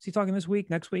week? Is he talking this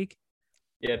week, next week?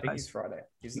 Yeah, I think he's Friday.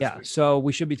 So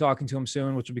we should be talking to him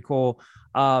soon, which would be cool.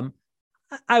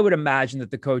 I would imagine that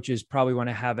the coaches probably want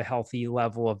to have a healthy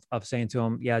level of saying to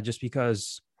him, yeah, just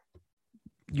because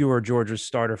you were Georgia's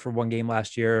starter for 1 game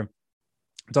last year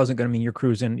doesn't going to mean you're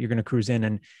going to cruise in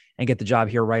and get the job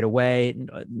here right away. And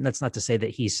that's not to say that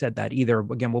he said that either.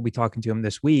 Again, we'll be talking to him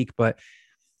this week, but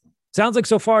sounds like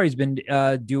so far he's been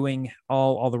doing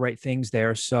all the right things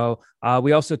there. So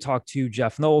we also talked to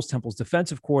Jeff Knowles, Temple's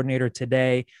defensive coordinator,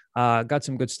 today. Got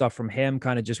some good stuff from him,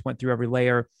 kind of just went through every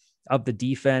layer of the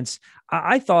defense.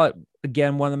 I thought,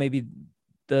 again, one of maybe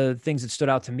the things that stood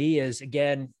out to me is,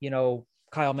 again,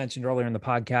 Kyle mentioned earlier in the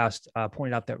podcast,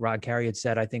 pointed out that Rod Carey had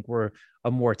said, I think we're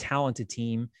a more talented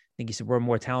team. I think he said we're a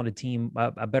more talented team,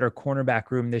 a better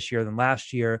cornerback room this year than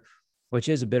last year, which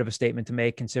is a bit of a statement to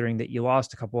make considering that you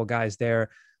lost a couple of guys there.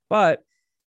 But,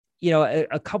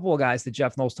 a couple of guys that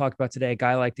Jeff Knowles talked about today, a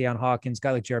guy like Deion Hawkins, a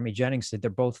guy like Jeremy Jennings, said they're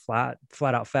both flat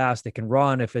out fast. They can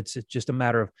run. If it's just a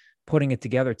matter of putting it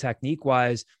together technique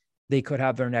wise, they could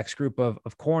have their next group of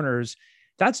corners.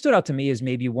 That stood out to me as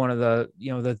maybe one of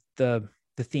the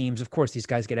themes. Of course, these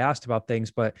guys get asked about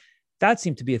things, but that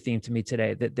seemed to be a theme to me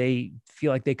today, that they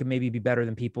feel like they could maybe be better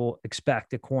than people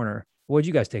expect at corner. What did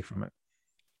you guys take from it?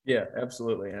 Yeah,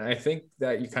 absolutely. And I think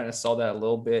that you kind of saw that a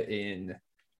little bit in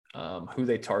who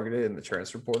they targeted in the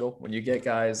transfer portal. When you get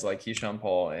guys like Keyshawn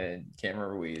Paul and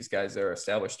Cameron Ruiz, guys that are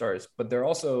established stars, but they're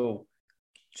also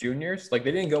juniors. Like,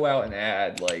 they didn't go out and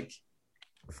add like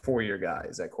 4-year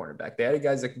guys at cornerback. They added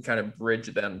guys that can kind of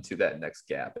bridge them to that next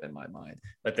gap in my mind.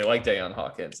 Like, they like Deion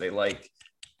Hawkins. They like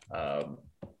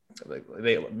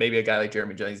maybe a guy like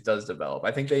Jeremy Jennings does develop.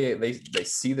 I think they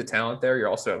see the talent there. You're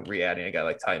also re-adding a guy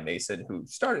like Ty Mason, who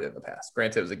started in the past.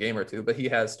 Granted, it was a game or two, but he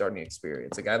has starting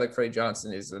experience. A guy like Freddie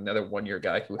Johnson is another 1-year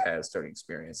guy who has starting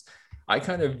experience. I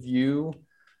kind of view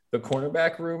the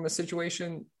cornerback room a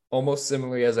situation almost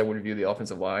similarly as I would view the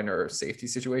offensive line or safety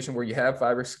situation, where you have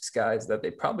 5 or 6 guys that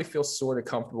they probably feel sort of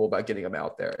comfortable about getting them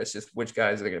out there. It's just which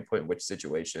guys are they going to put in which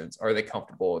situations. Are they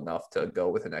comfortable enough to go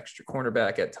with an extra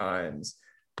cornerback at times?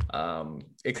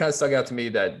 It kind of stuck out to me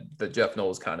that the Jeff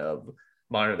Knowles kind of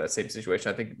monitored that same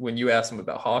situation. I think when you asked him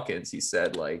about Hawkins, he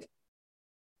said, like,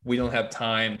 we don't have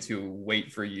time to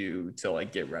wait for you to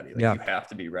like get ready. Like, you have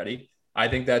to be ready. I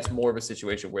think that's more of a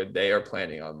situation where they are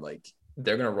planning on, like,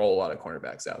 they're going to roll a lot of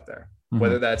cornerbacks out there,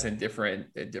 whether that's in different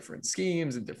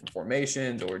schemes and different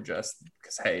formations, or just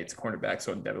because, hey, it's a cornerback,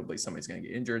 so inevitably somebody's going to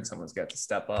get injured. Someone's got to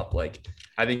step up. Like,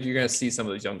 I think you're going to see some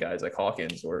of those young guys like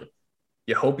Hawkins, or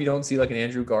you hope you don't see like an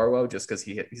Andrew Garwo just because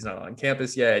he's not on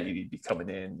campus yet. You'd be coming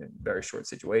in a very short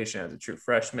situation as a true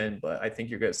freshman. But I think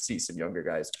you're going to see some younger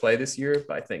guys play this year.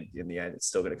 But I think in the end, it's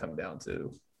still going to come down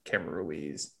to Cameron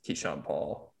Ruiz, Keyshawn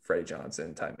Paul, Freddie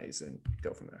Johnson, Ty Mason.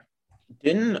 Go from there.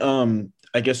 Didn't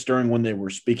I guess during when they were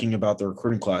speaking about the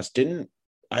recruiting class,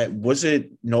 was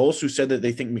it Knowles who said that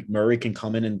they think McMurray can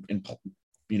come in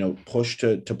and push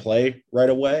to play right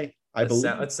away? I believe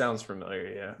that sounds familiar.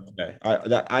 Yeah. Okay.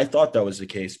 I thought that was the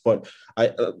case, but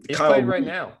he's playing right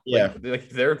now. Yeah. Like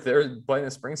they're playing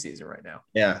the spring season right now.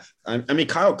 Yeah. I mean,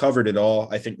 Kyle covered it all,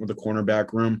 I think, with the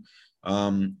cornerback room.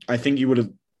 I think you would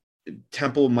have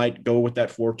Temple might go with that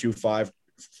 4-2-5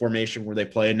 formation where they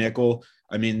play a nickel.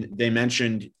 I mean, they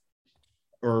mentioned,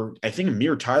 or I think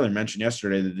Amir Tyler mentioned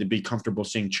yesterday, that they'd be comfortable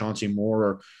seeing Chauncey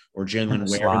Moore or Jalen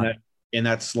Ware in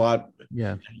that slot.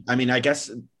 Yeah. I mean, I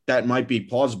guess that might be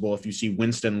plausible if you see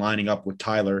Winston lining up with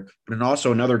Tyler. But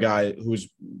also another guy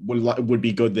would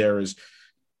be good there is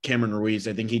Cameron Ruiz.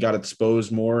 I think he got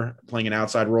exposed more playing an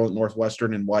outside role at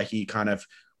Northwestern, and why he kind of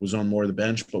was on more of the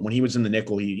bench. But when he was in the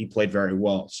nickel, he played very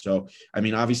well. So, I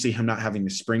mean, obviously him not having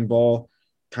the spring ball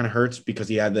kind of hurts because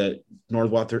he had the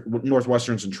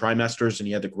Northwesterns and trimesters,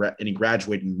 and he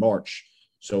graduated in March.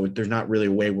 So there's not really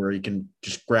a way where he can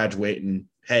just graduate and,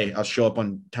 hey, I'll show up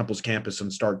on Temple's campus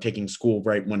and start taking school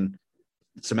right when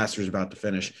the semester's about to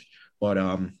finish. But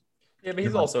but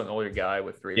he's also an older guy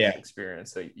with 3 years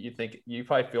experience. So you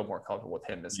probably feel more comfortable with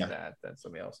him missing that than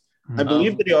somebody else. I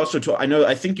believe that he also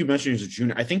I think you mentioned he's a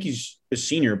junior. I think he's a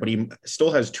senior, but he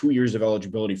still has 2 years of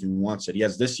eligibility if he wants it. He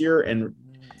has this year, and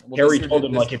Harry told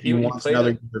him if he wants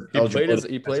another year of eligibility.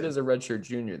 He played as a redshirt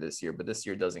junior this year, but this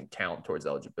year doesn't count towards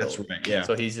eligibility. That's right, yeah.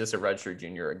 So he's just a redshirt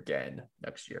junior again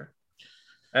next year.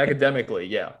 Academically,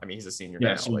 yeah. I mean, he's a senior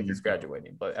now, like he's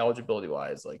graduating, but eligibility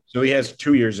wise, like. So he has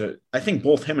 2 years. I think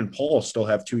both him and Paul still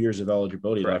have 2 years of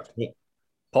eligibility left.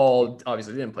 Paul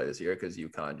obviously didn't play this year because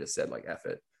UConn just said like F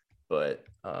it. But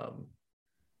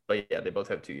yeah, they both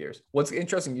have 2 years. What's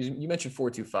interesting, you mentioned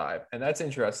 4-2-5, and that's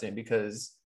interesting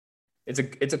because it's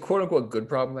a quote unquote good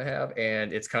problem to have.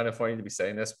 And it's kind of funny to be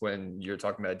saying this when you're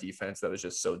talking about a defense that was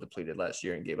just so depleted last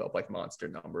year and gave up like monster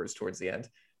numbers towards the end.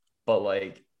 But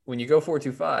like when you go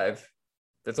 4-2-5,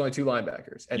 that's only 2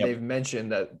 linebackers. And they've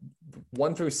mentioned that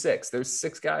 1 through 6, there's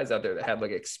 6 guys out there that have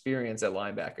like experience at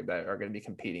linebacker that are going to be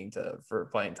competing for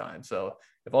playing time. So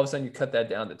if all of a sudden you cut that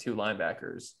down to 2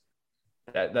 linebackers,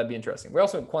 that'd be interesting. We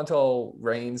also have Quantel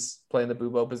Rains playing the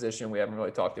Bubo position. We haven't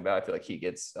really talked about. I feel like he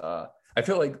gets I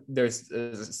feel like there's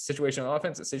a situation on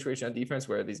offense, a situation on defense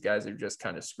where these guys are just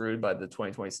kind of screwed by the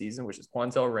 2020 season, which is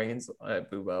Quantel Rains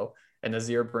at Bubo and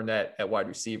Nazir Burnett at wide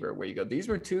receiver, where you go, these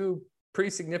were 2 pretty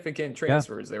significant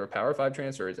transfers. They were Power 5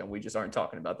 transfers, and we just aren't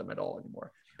talking about them at all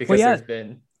anymore because there's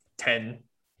been 10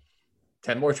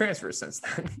 more transfers since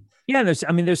then. Yeah,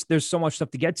 there's so much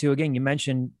stuff to get to. Again, you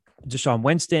mentioned Deshaun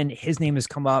Winston. His name has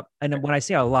come up, and when I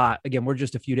say a lot, again, we're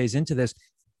just a few days into this.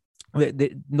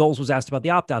 Knowles was asked about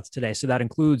the opt-outs today. So that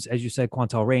includes, as you said,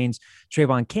 Quantel Raines,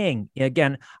 Trayvon King.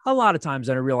 Again, a lot of times,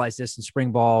 and I realize this in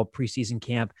spring ball, preseason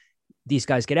camp, these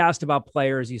guys get asked about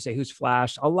players. You say, who's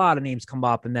flashed? A lot of names come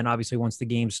up. And then obviously once the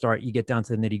games start, you get down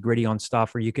to the nitty gritty on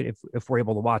stuff, or you could, if we're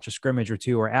able to watch a scrimmage or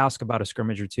two or ask about a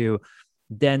scrimmage or two,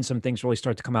 then some things really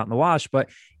start to come out in the wash. But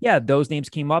yeah, those names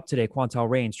came up today. Quantel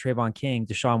Raines, Trayvon King,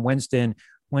 Deshaun Winston.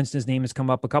 Winston's name has come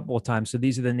up a couple of times. So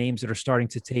these are the names that are starting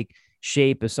to take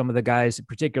shape as some of the guys,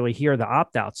 particularly here, the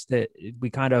opt-outs that we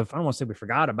kind of, I don't want to say we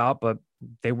forgot about, but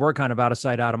they were kind of out of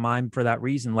sight, out of mind for that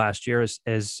reason last year,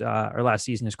 or last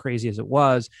season, as crazy as it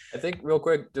was. I think real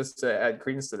quick, just to add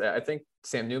credence to that, I think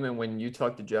Sam Newman, when you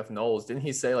talked to Jeff Knowles, didn't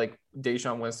he say like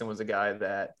Deshaun Winston was a guy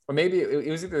that, or maybe it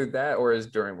was either that or is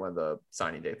during one of the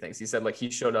signing day things. He said like he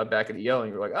showed up back at EO and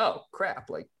you were like, oh crap.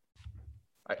 Like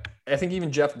I think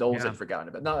even Jeff Knowles had forgotten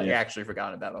about, not actually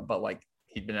forgotten about him, but like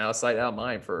he'd been out of sight, out of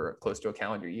mind for close to a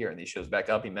calendar year. And he shows back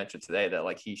up. He mentioned today that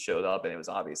like he showed up and it was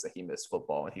obvious that he missed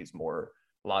football and he's more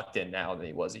locked in now than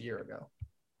he was a year ago.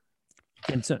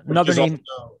 And so another name.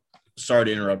 Also, sorry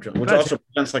to interrupt you. Which also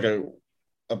presents like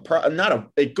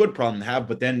not a good problem to have,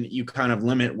 but then you kind of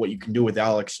limit what you can do with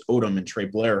Alex Odom and Trey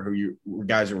Blair, who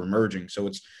guys are emerging. So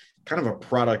it's kind of a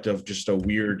product of just a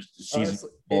weird season.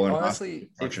 Honestly,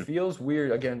 it feels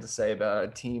weird again to say about a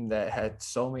team that had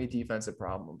so many defensive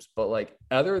problems, but like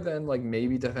other than like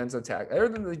maybe defensive tackle, other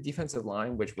than the defensive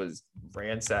line, which was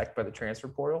ransacked by the transfer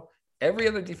portal, every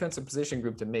other defensive position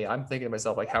group to me, I'm thinking to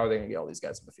myself, like, how are they going to get all these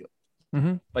guys in the field?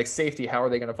 Mm-hmm. Like safety, how are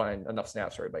they going to find enough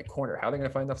snaps for everybody? Corner, how are they going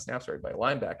to find enough snaps for everybody?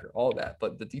 Linebacker, all of that.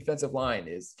 But the defensive line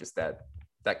is just that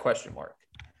question mark.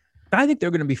 I think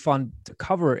they're going to be fun to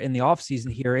cover in the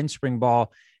offseason here in spring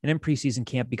ball and in preseason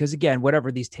camp, because again,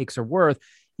 whatever these takes are worth,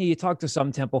 you talk to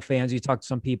some Temple fans, you talk to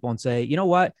some people and say, you know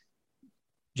what?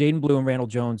 Jaden Blue and Randall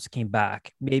Jones came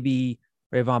back. Maybe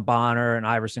Rayvon Bonner and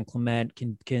Iverson Clement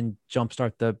can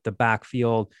jumpstart the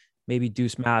backfield. Maybe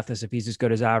Deuce Mathis, if he's as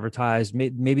good as advertised,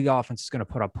 maybe the offense is going to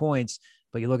put up points,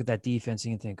 but you look at that defense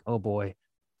and you think, oh boy,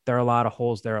 there are a lot of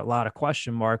holes there, a lot of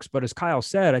question marks. But as Kyle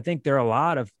said, I think there are a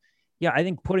lot of, I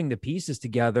think putting the pieces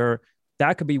together,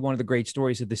 that could be one of the great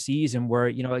stories of the season where,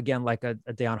 you know, again, like a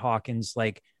Deion Hawkins,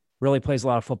 like really plays a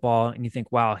lot of football and you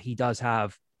think, wow, he does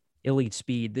have elite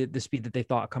speed, the speed that they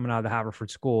thought coming out of the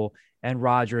Haverford school, and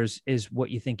Rodgers is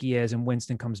what you think he is, and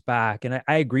Winston comes back. And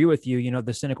I agree with you. You know,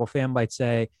 the cynical fan might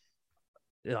say,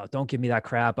 don't give me that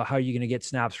crap. But how are you going to get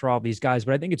snaps for all these guys?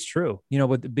 But I think it's true. You know,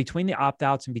 between the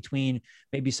opt-outs and between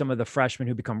maybe some of the freshmen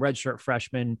who become redshirt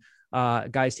freshmen,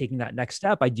 guys taking that next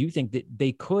step, I do think that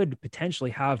they could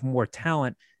potentially have more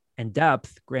talent and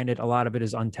depth. Granted, a lot of it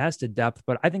is untested depth,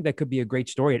 but I think that could be a great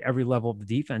story at every level of the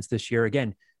defense this year.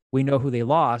 Again, we know who they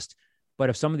lost, but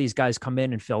if some of these guys come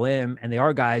in and fill in, and they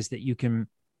are guys that you can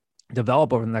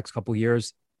develop over the next couple of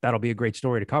years, that'll be a great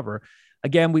story to cover.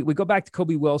 Again, we go back to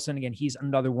Kobe Wilson. Again, he's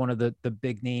another one of the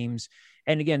big names.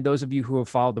 And again, those of you who have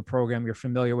followed the program, you're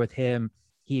familiar with him.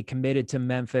 He committed to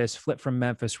Memphis, flipped from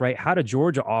Memphis, right? Had a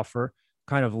Georgia offer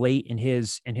kind of late in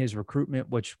his recruitment,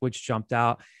 which jumped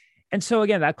out. And so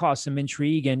again, that caused some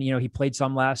intrigue. And, you know, he played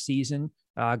some last season,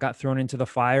 got thrown into the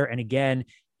fire. And again,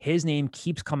 his name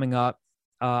keeps coming up.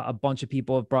 A bunch of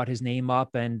people have brought his name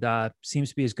up and seems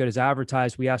to be as good as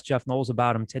advertised. We asked Jeff Knowles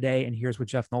about him today, and here's what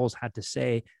Jeff Knowles had to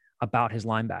say about his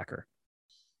linebacker.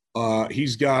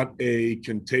 He's got a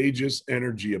contagious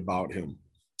energy about him.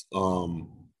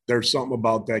 There's something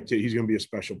about that kid. He's going to be a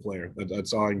special player.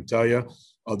 That's all I can tell you,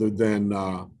 other than,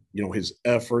 you know, his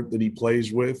effort that he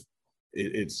plays with.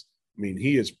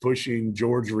 He is pushing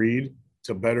George Reed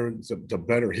to better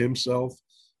himself.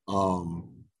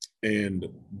 And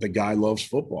the guy loves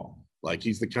football. Like,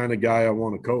 he's the kind of guy I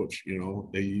want to coach. You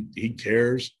know, he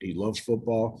cares. He loves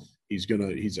football. He's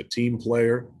a team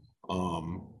player.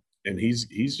 And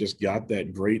he's just got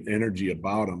that great energy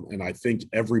about him. And I think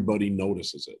everybody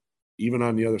notices it. Even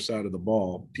on the other side of the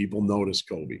ball, people notice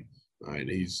Kobe. And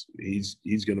he's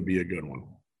going to be a good one.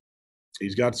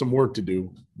 He's got some work to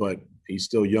do, but he's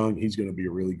still young. He's going to be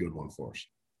a really good one for us.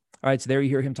 All right, so there you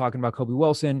hear him talking about Kobe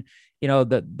Wilson. You know,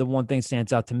 the one thing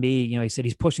stands out to me, you know, he said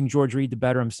he's pushing George Reed to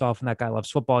better himself, and that guy loves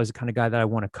football. He's the kind of guy that I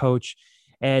want to coach.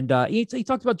 And he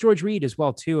talked about George Reed as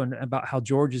well, too, and about how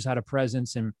George has had a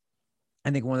presence. And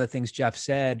I think one of the things Jeff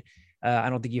said, I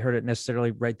don't think you heard it necessarily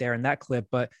right there in that clip,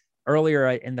 but earlier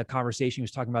in the conversation, he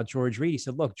was talking about George Reed. He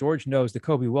said, look, George knows that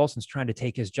Kobe Wilson's trying to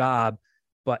take his job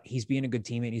but he's being a good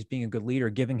teammate. He's being a good leader,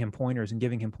 giving him pointers.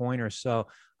 So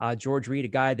George Reed, a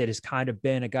guy that has kind of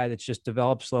been a guy that's just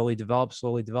developed slowly.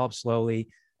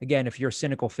 Again, if you're a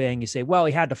cynical fan, you say, well,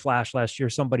 he had to flash last year.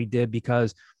 Somebody did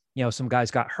because, some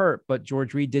guys got hurt, but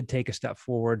George Reed did take a step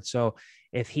forward. So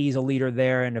if he's a leader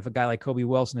there, and if a guy like Kobe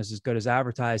Wilson is as good as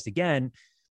advertised again,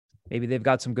 maybe they've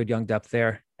got some good young depth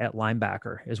there at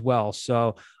linebacker as well.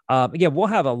 So again, we'll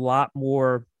have a lot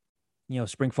more,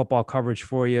 spring football coverage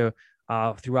for you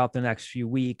throughout the next few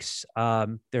weeks.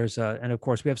 And of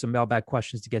course we have some mailbag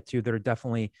questions to get to that are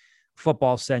definitely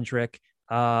football centric,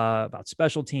 about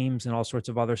special teams and all sorts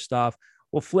of other stuff.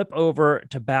 We'll flip over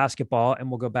to basketball and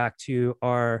we'll go back to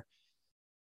our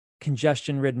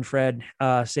congestion ridden Fred,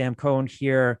 Sam Cohn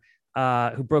here,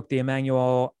 who broke the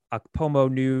Emmanuel Akpomo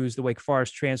news, the Wake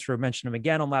Forest transfer. Mentioned him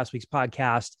again on last week's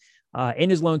podcast. In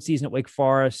his lone season at Wake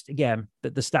Forest, again,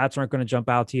 the stats aren't going to jump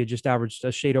out to you. Just averaged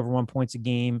a shade over 1 point a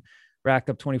game, racked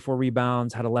up 24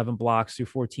 rebounds, had 11 blocks through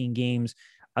 14 games.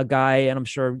 A guy, and I'm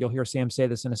sure you'll hear Sam say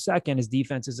this in a second, his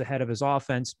defense is ahead of his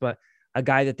offense, but a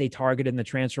guy that they targeted in the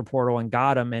transfer portal and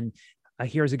got him. And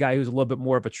here's a guy who's a little bit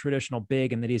more of a traditional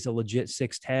big and that he's a legit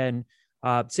 6'10".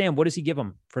 Sam, what does he give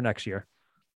him for next year?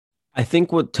 I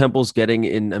think what Temple's getting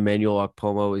in Emmanuel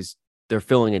Akpomo is they're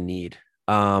filling a need.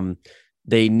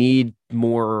 They need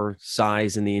more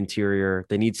size in the interior.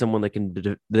 They need someone that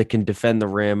can defend the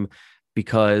rim,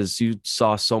 because you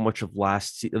saw so much of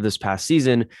this past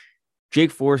season.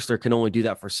 Jake Forrester can only do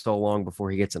that for so long before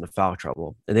he gets into foul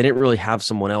trouble, and they didn't really have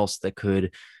someone else that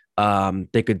could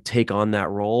take on that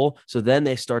role. So then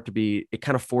they start to it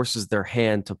kind of forces their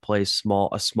hand to play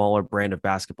a smaller brand of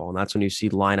basketball. And that's when you see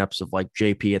lineups of like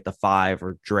JP at the 5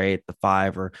 or Dre at the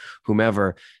 5 or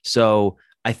whomever. So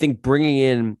I think bringing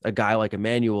in a guy like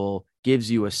Emmanuel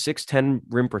gives you a 6'10"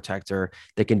 rim protector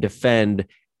that can defend,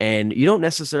 and you don't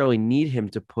necessarily need him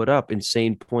to put up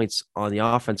insane points on the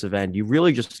offensive end. You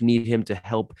really just need him to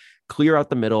help clear out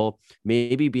the middle,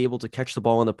 maybe be able to catch the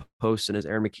ball in the post. And as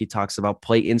Aaron McKee talks about,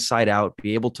 play inside out,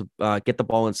 be able to get the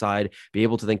ball inside, be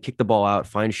able to then kick the ball out,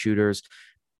 find shooters,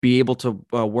 be able to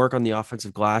work on the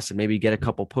offensive glass and maybe get a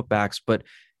couple putbacks. But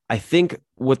I think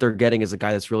what they're getting is a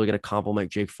guy that's really going to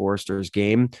complement Jake Forrester's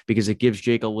game, because it gives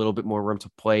Jake a little bit more room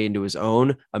to play into his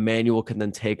own. Emmanuel can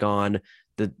then take on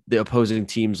the opposing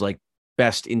team's like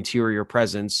best interior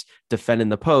presence, defending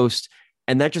the post.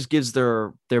 And that just gives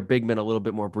their big men a little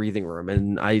bit more breathing room.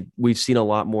 And we've seen a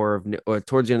lot more of,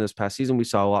 towards the end of this past season, we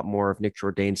saw a lot more of Nick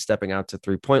Jourdain stepping out to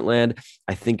 3-point land.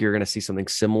 I think you're going to see something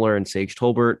similar in Sage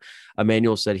Tolbert.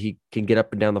 Emmanuel said he can get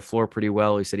up and down the floor pretty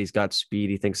well. He said he's got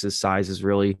speed. He thinks his size is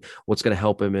really what's going to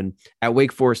help him. And at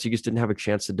Wake Forest, he just didn't have a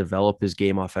chance to develop his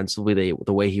game offensively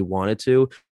the way he wanted to,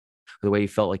 the way he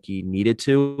felt like he needed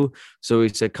to. So he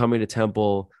said coming to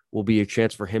Temple will be a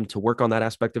chance for him to work on that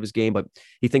aspect of his game, but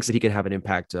he thinks that he can have an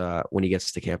impact when he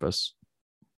gets to campus.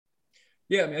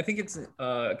 Yeah, I mean, I think it's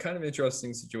kind of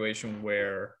interesting situation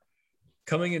where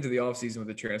coming into the offseason with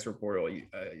the transfer portal,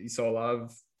 you saw a lot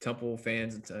of Temple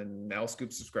fans and now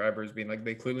Scoop subscribers being like,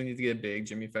 they clearly need to get a big.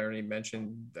 Jimmy Farney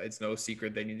mentioned it's no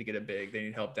secret they need to get a big. They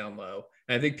need help down low.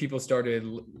 And I think people started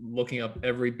looking up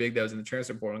every big that was in the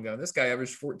transfer portal and going, this guy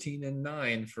averaged 14 and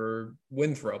 9 for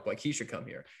Winthrop. Like, he should come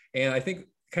here. And I think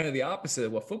kind of the opposite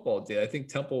of what football did. I think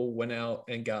Temple went out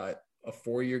and got a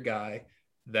 4-year guy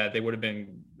that they would have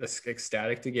been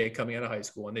ecstatic to get coming out of high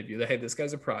school. And they view that, hey, this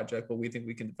guy's a project, but we think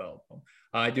we can develop him.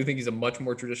 I do think he's a much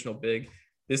more traditional big.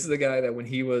 This is a guy that when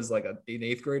he was like an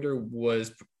 8th grader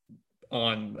was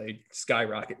on a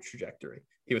skyrocket trajectory.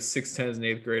 He was 6'10" as an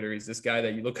 8th grader. He's this guy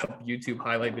that you look up YouTube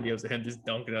highlight videos of him just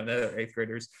dunking on other 8th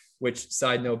graders, which,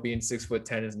 side note, being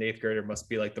 6'10" as an 8th grader must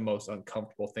be like the most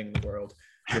uncomfortable thing in the world.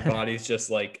 Your body's just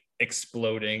like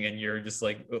exploding and you're just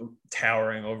like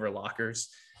towering over lockers.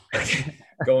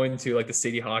 Going to like the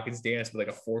Sadie Hawkins dance with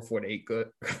like a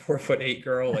 4'8"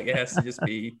 girl. Like, it has to just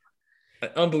be an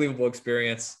unbelievable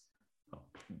experience.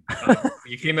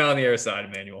 You came out on the other side,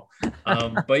 Emmanuel.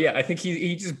 But yeah, I think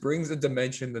he just brings a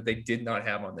dimension that they did not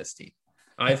have on this team.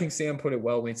 I think Sam put it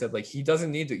well when he said, like, you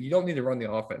don't need to run the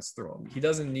offense through him. You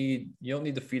don't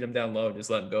need to feed him down low and just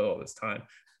let him go all this time.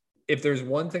 If there's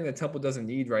one thing that Temple doesn't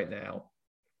need right now,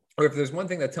 or if there's one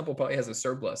thing that Temple probably has a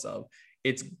surplus of,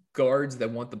 it's guards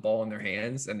that want the ball in their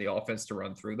hands and the offense to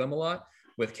run through them a lot,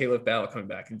 with Caleb Ballard coming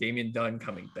back and Damian Dunn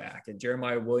coming back and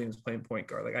Jeremiah Williams playing point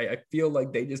guard. Like, I feel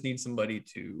like they just need somebody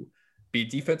to be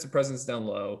defensive presence down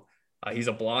low. He's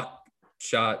a block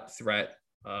shot threat.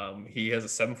 He has a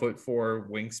 7'4"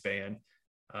 wingspan.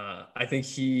 I think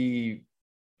he,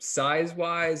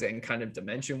 size-wise and kind of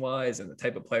dimension-wise and the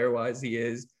type of player-wise he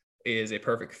is a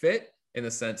perfect fit in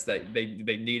the sense that they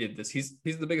needed this. He's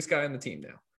the biggest guy on the team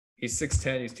now. He's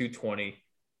 6'10", he's 220.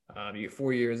 You get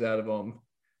 4 years out of him.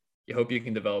 You hope you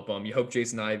can develop him. You hope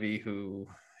Jason Ivey, who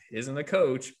isn't a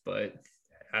coach, but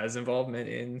has involvement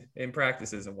in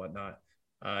practices and whatnot,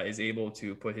 is able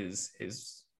to put his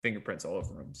fingerprints all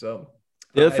over him. So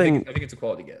the other thing, I think it's a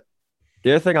quality get.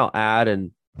 The other thing I'll add,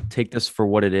 and take this for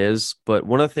what it is, but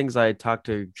one of the things I talked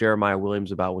to Jeremiah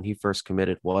Williams about when he first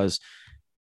committed was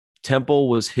Temple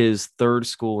was his third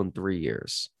school in 3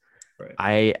 years. Right.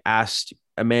 I asked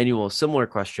Emmanuel a similar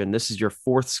question. This is your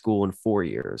fourth school in 4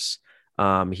 years.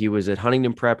 He was at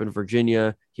Huntington Prep in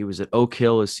Virginia. He was at Oak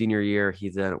Hill his senior year.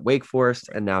 He's then at Wake Forest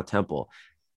and now Temple.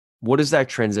 What is that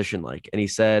transition like? And he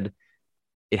said,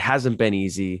 it hasn't been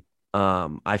easy.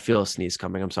 I feel a sneeze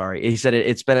coming. I'm sorry. He said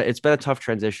it's been a tough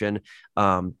transition,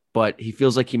 but he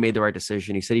feels like he made the right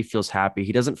decision. He said he feels happy.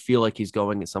 He doesn't feel like he's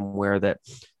going somewhere that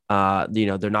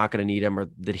they're not going to need him or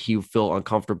that he feel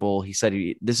uncomfortable. He said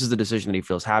this is the decision that he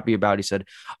feels happy about. He said,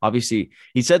 obviously,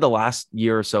 he said the last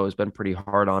year or so has been pretty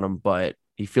hard on him, but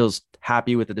he feels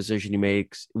happy with the decision he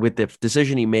makes. With the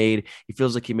decision he made, he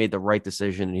feels like he made the right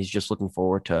decision, and he's just looking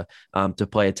forward to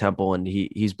play at Temple. And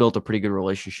he's built a pretty good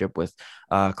relationship with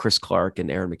Chris Clark and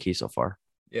Aaron McKee so far.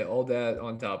 Yeah, all that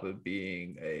on top of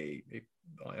being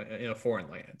in a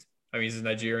foreign land. I mean, he's a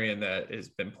Nigerian that has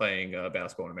been playing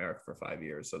basketball in America for 5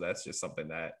 years. So that's just something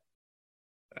that,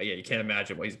 you can't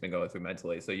imagine what he's been going through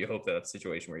mentally. So you hope that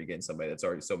situation where you're getting somebody that's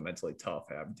already so mentally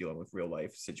tough, dealing with real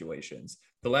life situations.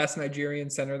 The last Nigerian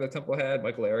center that Temple had,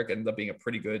 Michael Eric, ended up being a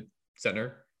pretty good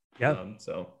center. Yeah.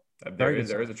 So there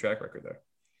is a track record there.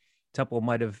 Temple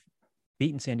might have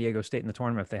beaten San Diego State in the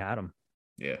tournament if they had him.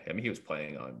 Yeah. I mean, he was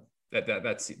playing on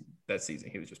that season.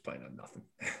 He was just playing on nothing.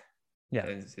 Yeah.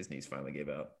 And his knees finally gave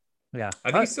out. Yeah.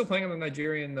 I think he's still playing on the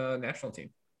Nigerian national team.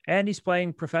 And he's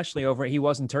playing professionally over. He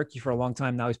was in Turkey for a long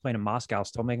time. Now he's playing in Moscow,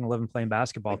 still making a living playing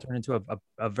basketball, turned into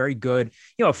a very good,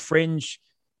 a fringe.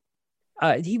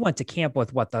 He went to camp with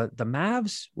the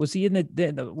Mavs? Was he in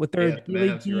with their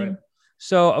D-League team? Right.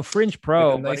 So a fringe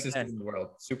pro. The nicest in the world.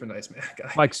 Super nice man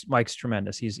guy. Mike's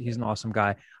tremendous. He's an awesome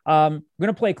guy. I'm going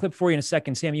to play a clip for you in a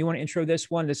second. Sam, you want to intro this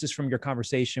one? This is from your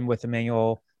conversation with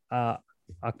Emmanuel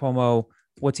Akpomo.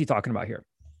 What's he talking about here?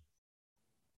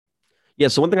 Yeah,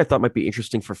 so one thing I thought might be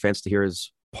interesting for fans to hear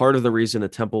is part of the reason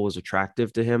that Temple was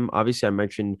attractive to him. Obviously, I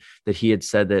mentioned that he had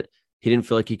said that he didn't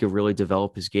feel like he could really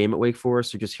develop his game at Wake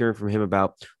Forest. So just hearing from him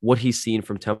about what he's seen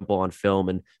from Temple on film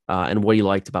and what he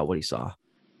liked about what he saw.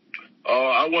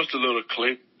 I watched a little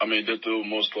clip. I mean, they do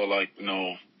most of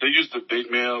they use the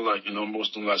big man,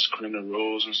 most of them screening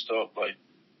roles and stuff,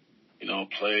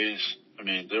 plays. I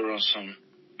mean, they run some,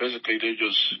 basically they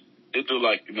do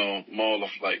more of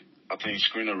I think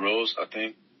screening roles, with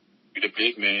the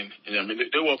big man. And I mean,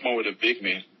 they work more with the big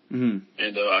man. Mm-hmm.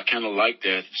 And I kind of like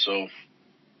that. So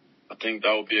I think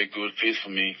that would be a good fit for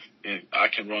me. And I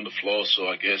can run the floor, so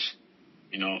I guess,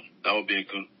 that would be a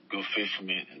good fit for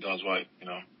me. And that's why,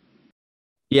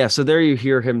 Yeah, so there you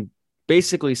hear him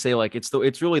basically say,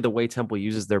 it's really the way Temple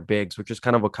uses their bigs, which is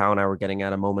kind of what Kyle and I were getting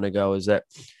at a moment ago, is that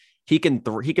he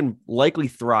can likely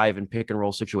thrive in pick and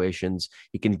roll situations.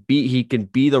 He can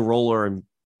be the roller and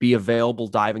be available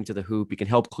diving to the hoop. He can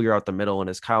help clear out the middle.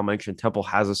 And as Kyle mentioned, Temple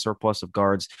has a surplus of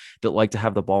guards that like to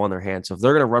have the ball in their hands. So if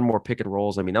they're going to run more pick and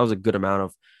rolls, I mean, that was a good amount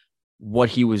of what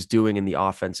he was doing in the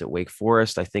offense at Wake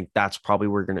Forest. I think that's probably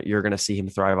where you're going to see him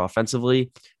thrive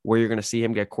offensively. Where you're going to see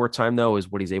him get court time, though, is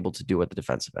what he's able to do at the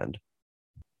defensive end.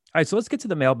 All right, so let's get to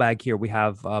the mailbag here. We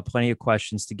have plenty of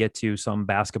questions to get to, some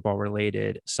basketball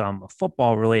related, some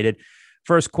football related.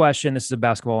 First question, this is a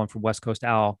basketball one from West Coast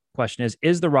Al. Question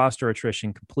is the roster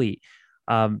attrition complete?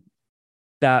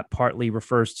 That partly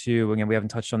refers to, again, we haven't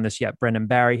touched on this yet, Brendan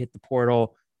Barry hit the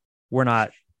portal. We're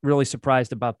not really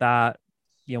surprised about that.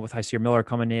 With Hyseer Miller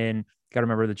coming in, got to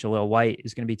remember that Jaleel White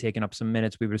is going to be taking up some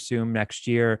minutes, we would assume, next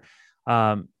year.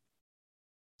 So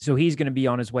he's going to be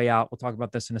on his way out. We'll talk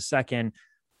about this in a second.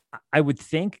 I would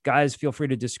think, guys, feel free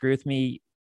to disagree with me.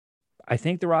 I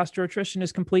think the roster attrition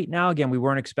is complete now. Again, we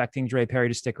weren't expecting Dre Perry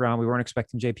to stick around. We weren't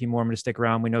expecting JP Mormon to stick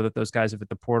around. We know that those guys have hit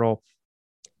the portal.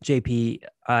 JP,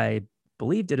 I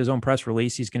believe, did his own press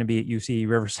release. He's going to be at UC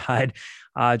Riverside.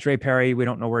 Dre Perry, we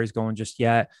don't know where he's going just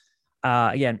yet.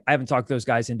 Again, I haven't talked to those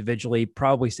guys individually.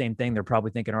 Probably same thing. They're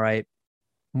probably thinking, all right,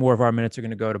 more of our minutes are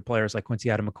going to go to players like Quincy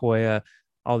Adamakoya,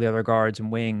 all the other guards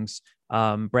and wings.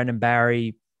 Brendan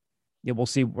Barry, we'll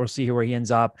see where he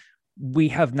ends up. We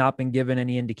have not been given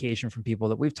any indication from people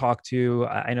that we've talked to.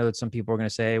 I know that some people are going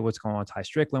to say, what's going on with Ty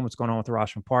Strickland? What's going on with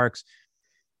Rashford Parks?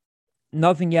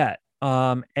 Nothing yet.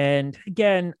 And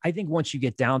again, I think once you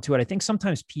get down to it, I think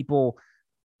sometimes people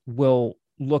will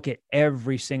look at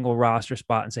every single roster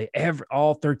spot and say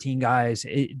all 13 guys.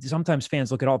 Sometimes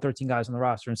fans look at all 13 guys on the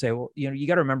roster and say, well, you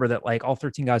got to remember that like all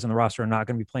 13 guys on the roster are not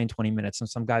going to be playing 20 minutes, and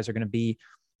some guys are going to be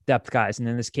depth guys. And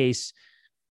in this case,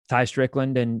 Ty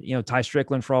Strickland,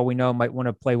 for all we know, might want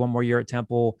to play one more year at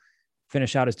Temple,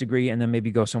 finish out his degree, and then maybe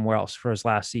go somewhere else for his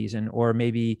last season. Or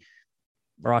maybe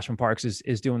Rossman Parks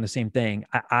is doing the same thing.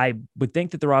 I would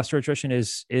think that the roster attrition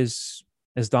is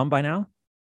done by now.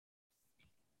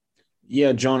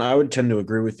 Yeah, John, I would tend to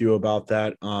agree with you about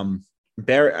that.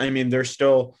 Barry, I mean, there's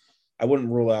still, I wouldn't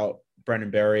rule out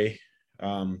Brendan Barry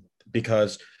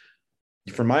because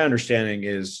from my understanding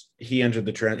is he entered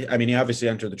he obviously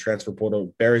entered the transfer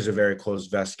portal. Barry's a very close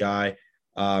vest guy.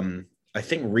 I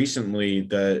think recently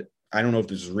I don't know if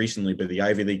this is recently, but the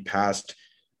Ivy League passed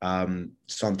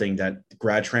something that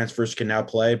grad transfers can now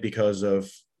play because of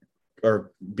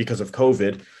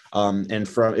COVID.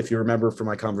 And if you remember from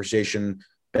my conversation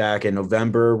back in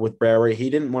November with Barry, he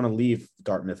didn't want to leave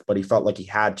Dartmouth, but he felt like he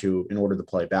had to in order to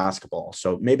play basketball.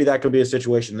 So maybe that could be a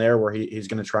situation there where he's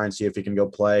going to try and see if he can go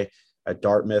play at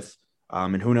Dartmouth.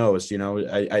 And who knows,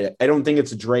 I don't think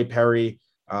it's a Dre Perry,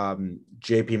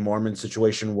 JP Mormon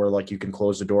situation where like you can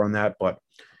close the door on that. But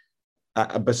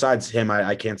besides him,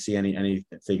 I can't see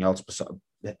anything else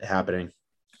happening.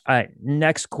 All right.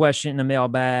 Next question in the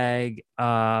mailbag.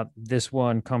 This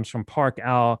one comes from Park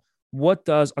Al. What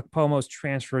does Okpomo's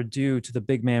transfer do to the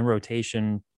big man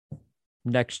rotation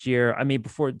next year? I mean,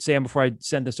 before I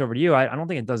send this over to you, I don't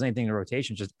think it does anything to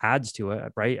rotation, just adds to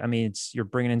it, right? I mean, you're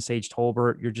bringing in Sage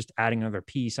Tolbert, you're just adding another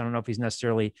piece. I don't know if he's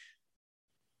necessarily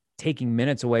taking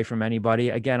minutes away from anybody.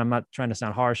 Again, I'm not trying to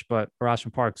sound harsh, but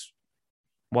Rossman Parks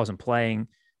wasn't playing.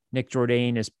 Nick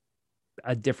Jourdain is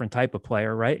a different type of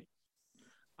player, right?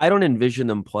 I don't envision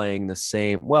them playing the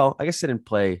same. Well, I guess they didn't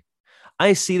play.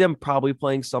 I see them probably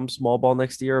playing some small ball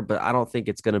next year, but I don't think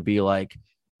it's going to be like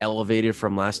elevated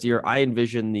from last year. I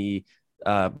envision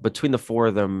between the four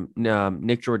of them,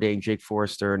 Nick Jourdain, Jake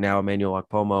Forrester, now Emmanuel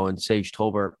Okpomo, and Sage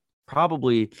Tolbert,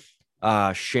 probably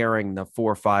sharing the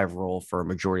 4-5 role for a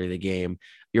majority of the game.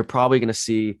 You're probably going to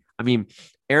see, I mean,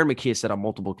 Aaron McKee has said on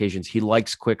multiple occasions, he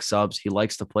likes quick subs. He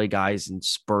likes to play guys in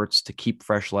spurts to keep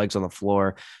fresh legs on the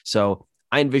floor. So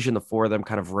I envision the four of them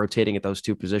kind of rotating at those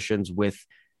two positions with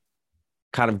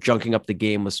kind of junking up the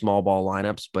game with small ball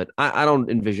lineups, but I don't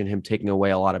envision him taking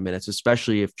away a lot of minutes,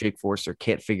 especially if Jake Forster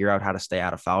can't figure out how to stay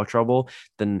out of foul trouble.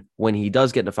 Then when he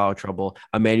does get into foul trouble,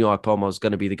 Emmanuel Okpomo is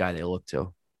going to be the guy they look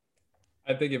to.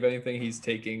 I think if anything, he's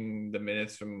taking the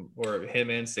minutes or him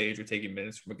and Sage are taking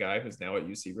minutes from a guy who's now at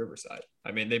UC Riverside.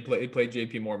 I mean, they played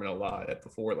JP Mormon a lot at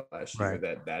before last year.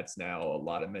 Right. That's now a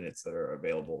lot of minutes that are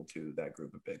available to that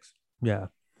group of bigs. Yeah.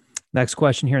 Next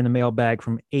question here in the mailbag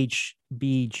from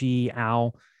HBG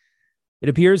Al. It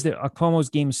appears that Okpomo's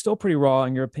game is still pretty raw,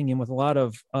 in your opinion, with a lot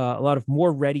of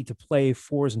more ready to play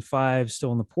 4s and 5s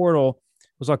still in the portal.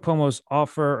 Was Okpomo's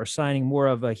offer or signing more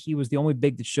of he was the only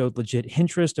big that showed legit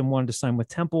interest and wanted to sign with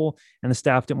Temple, and the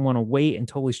staff didn't want to wait and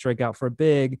totally strike out for a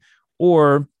big?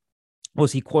 Or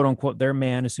was he, quote unquote, their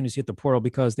man as soon as he hit the portal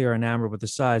because they are enamored with the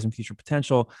size and future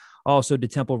potential? Also,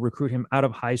 did Temple recruit him out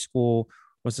of high school?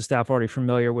 Was the staff already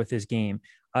familiar with his game?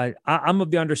 I'm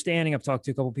of the understanding, I've talked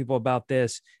to a couple of people about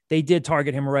this, they did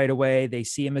target him right away. They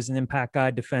see him as an impact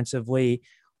guy defensively,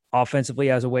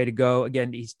 offensively as a way to go.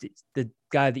 Again, he's the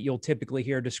guy that you'll typically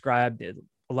hear described.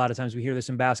 A lot of times we hear this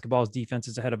in basketball, his defense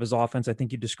is ahead of his offense. I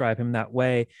think you describe him that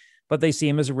way, but they see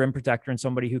him as a rim protector and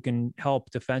somebody who can help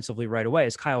defensively right away.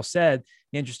 As Kyle said,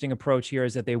 the interesting approach here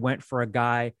is that they went for a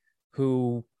guy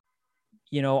who,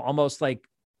 almost like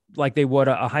they would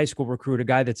a high school recruit, a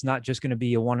guy that's not just going to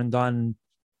be a one and done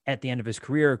at the end of his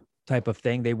career type of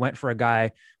thing. They went for a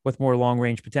guy with more long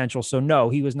range potential. So no,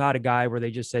 he was not a guy where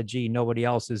they just said, gee, nobody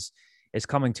else is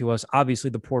coming to us.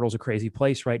 Obviously the portal's a crazy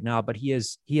place right now, but he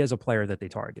is a player that they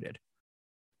targeted.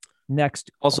 Next.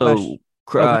 Also,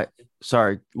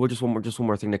 sorry, just one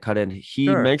more thing to cut in. He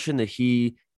mentioned that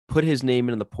he put his name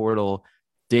in the portal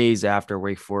days after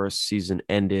Wake Forest season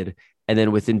ended. And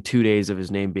then within 2 days of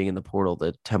his name being in the portal,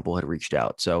 the Temple had reached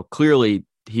out. So clearly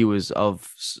he was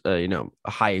of, a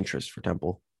high interest for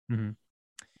Temple. Mm-hmm.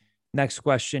 Next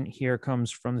question here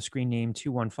comes from the screen name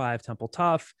 215 Temple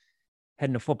Tough.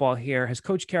 Heading to football here. Has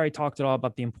Coach Carey talked at all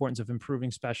about the importance of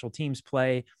improving special teams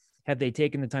play? Have they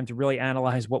taken the time to really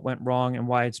analyze what went wrong and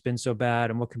why it's been so bad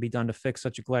and what can be done to fix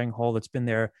such a glaring hole that's been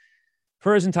there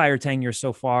for his entire tenure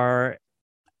so far?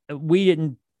 We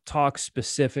didn't talk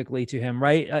specifically to him,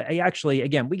 right? I actually,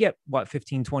 again, we get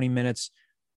 15, 20 minutes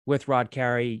with Rod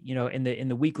Carey, in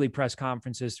the weekly press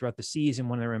conferences throughout the season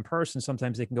when they're in person.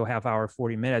 Sometimes they can go half hour,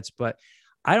 40 minutes, but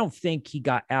I don't think he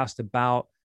got asked about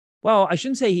Well, I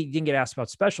shouldn't say he didn't get asked about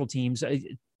special teams.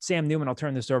 Sam Newman, I'll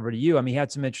turn this over to you. I mean, he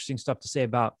had some interesting stuff to say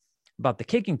about the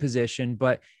kicking position,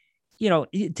 but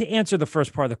to answer the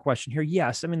first part of the question here,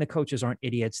 yes, I mean, the coaches aren't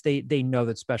idiots. They know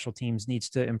that special teams needs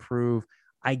to improve.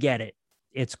 I get it.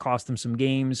 It's cost them some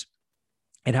games.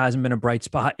 It hasn't been a bright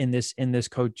spot in this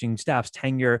coaching staff's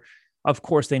tenure. Of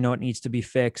course, they know it needs to be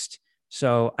fixed.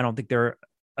 So I don't think they're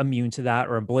immune to that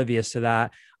or oblivious to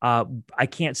that. I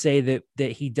can't say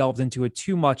that he delved into it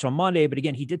too much on Monday, but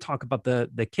again, he did talk about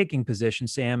the kicking position,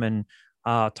 Sam, and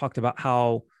talked about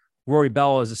how Rory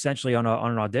Bell is essentially on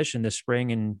an audition this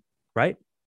spring, and right.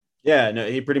 Yeah, no,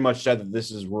 he pretty much said that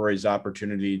this is Rory's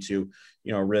opportunity to,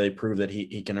 really prove that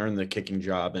he can earn the kicking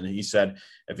job. And he said,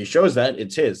 if he shows that,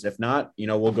 it's his. If not,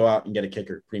 we'll go out and get a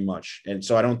kicker pretty much. And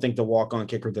so I don't think the walk-on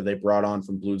kicker that they brought on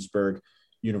from Bloomsburg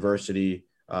University,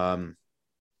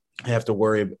 I have to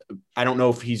worry. I don't know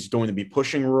if he's going to be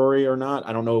pushing Rory or not.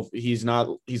 I don't know if he's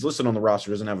listed on the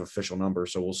roster, doesn't have official number.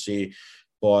 So we'll see.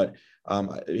 But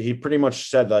he pretty much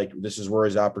said like, this is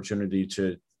Rory's opportunity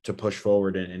to push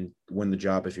forward and win the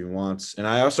job if he wants. And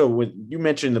I also, you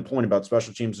mentioned the point about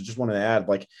special teams, I just wanted to add,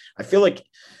 like, I feel like,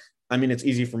 I mean, it's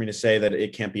easy for me to say that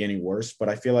it can't be any worse, but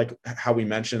I feel like how we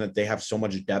mentioned that they have so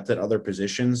much depth at other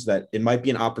positions that it might be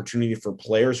an opportunity for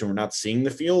players who are not seeing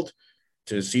the field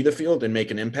to see the field and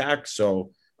make an impact.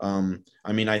 So,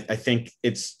 I mean, I think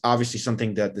it's obviously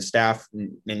something that the staff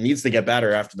needs to get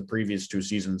better after the previous 2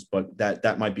 seasons, but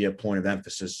that might be a point of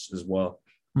emphasis as well.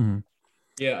 Mm-hmm.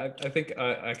 Yeah, I think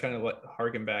I kind of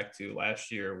harken back to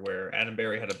last year where Adam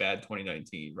Berry had a bad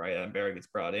 2019, right? Adam Berry gets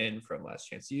brought in from Last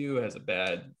Chance U, has a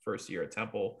bad first year at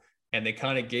Temple, and they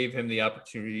kind of gave him the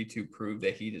opportunity to prove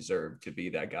that he deserved to be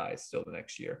that guy still the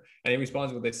next year. And he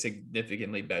responds with a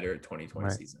significantly better 2020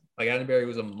 season. Like Adam Berry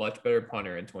was a much better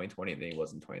punter in 2020 than he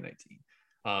was in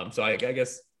 2019. So I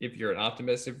guess if you're an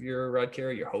optimist, if you're a Rod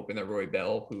Carey, you're hoping that Roy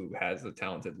Bell, who has the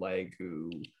talented leg, who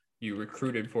you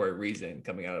recruited for a reason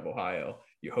coming out of Ohio,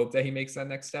 you hope that he makes that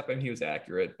next step. I mean, he was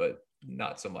accurate, but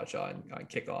not so much on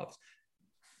kickoffs.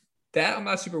 That I'm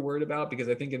not super worried about because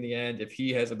I think in the end, if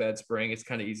he has a bad spring, it's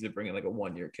kind of easy to bring in like a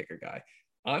 1-year kicker guy.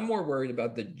 I'm more worried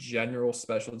about the general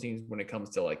special teams when it comes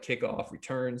to like kickoff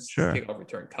returns, kickoff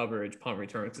return coverage, punt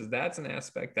returns, because that's an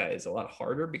aspect that is a lot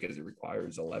harder because it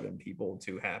requires 11 people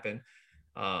to happen.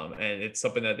 And it's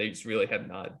something that they just really have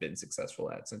not been successful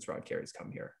at since Rod Carey's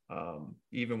come here,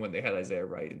 even when they had Isaiah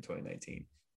Wright in 2019.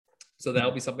 So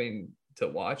that'll be something to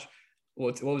watch.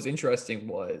 What was interesting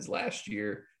was last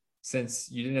year, since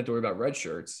you didn't have to worry about red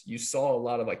shirts, you saw a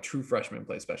lot of like true freshmen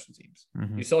play special teams.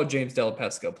 Mm-hmm. You saw James Della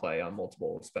Pesca play on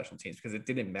multiple special teams because it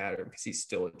didn't matter because he's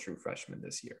still a true freshman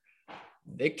this year.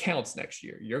 It counts next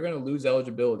year. You're going to lose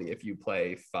eligibility if you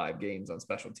play 5 games on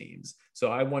special teams.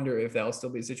 So I wonder if that'll still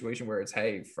be a situation where it's,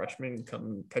 hey, freshmen,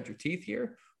 come cut your teeth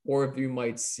here, or if you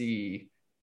might see,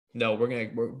 no,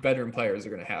 we're veteran players are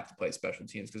going to have to play special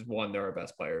teams because 1, they're our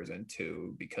best players, and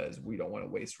 2, because we don't want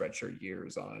to waste redshirt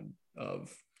years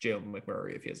of Jalen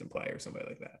McMurray if he doesn't play or somebody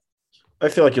like that. I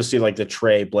feel like you'll see like the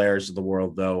Trey Blairs of the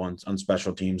world though on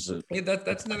special teams. Yeah,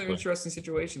 that's another interesting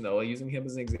situation though. Like, using him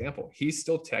as an example, he's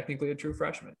still technically a true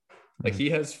freshman. Like he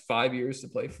has 5 years to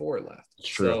play 4 left. It's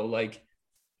true. So like,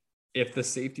 if the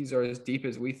safeties are as deep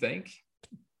as we think,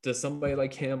 does somebody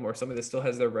like him or somebody that still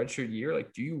has their redshirt year,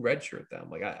 like, do you redshirt them?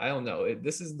 Like, I don't know.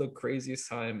 This is the craziest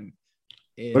time.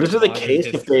 But is it the case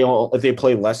history. if they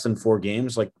play less than 4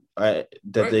 games, like So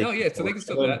they can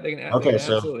still do that. They can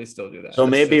absolutely still do that. So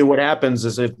maybe what happens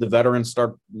is if the veterans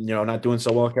start, not doing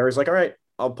so well, Carey's like, all right,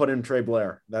 I'll put in Trey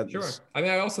Blair. Sure. I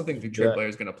mean, I also think Trey Blair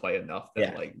is going to play enough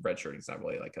that like redshirting is not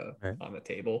really like on the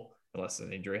table unless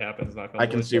an injury happens. I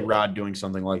can see Rod doing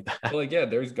something like that. But like, yeah,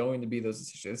 there's going to be those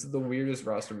decisions. This is the weirdest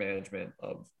roster management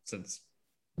since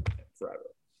forever.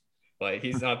 Like,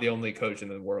 he's not the only coach in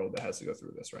the world that has to go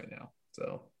through this right now.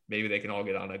 So maybe they can all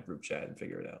get on a group chat and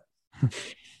figure it out. A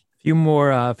few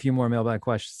more mailbag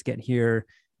questions to get here.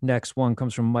 Next one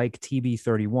comes from Mike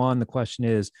TB31. The question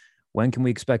is, when can we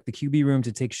expect the QB room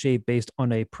to take shape based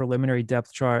on a preliminary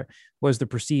depth chart? What is the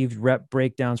perceived rep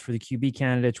breakdowns for the QB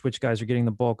candidates? Which guys are getting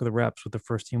the bulk of the reps with the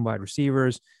first team wide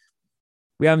receivers?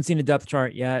 We haven't seen a depth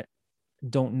chart yet.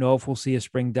 Don't know if we'll see a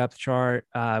spring depth chart.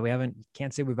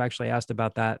 Can't say we've actually asked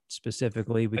about that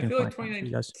specifically. I feel like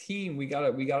 2019 we got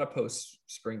a post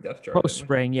spring depth chart. Post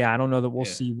spring, yeah. I don't know that we'll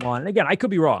see one. And again, I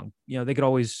could be wrong. They could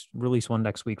always release one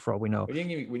next week for all we know. We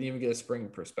didn't even get a spring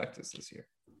prospectus this year.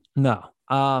 No.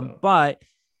 But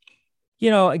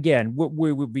again,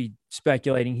 we would be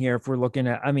speculating here if we're looking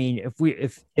at. I mean,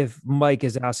 if Mike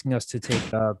is asking us to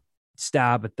take a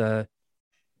stab at the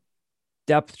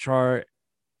depth chart,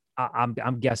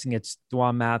 I'm guessing it's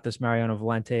Dwan Mathis, Mariano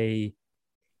Valente,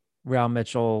 Real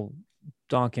Mitchell,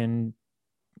 Duncan,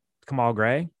 Kamal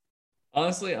Gray?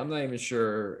 Honestly, I'm not even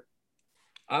sure.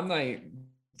 I'm not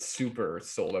super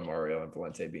sold on Mario and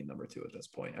Valente being number 2 at this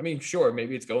point. I mean, sure,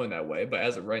 maybe it's going that way, but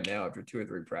as of right now, after 2 or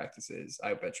 3 practices,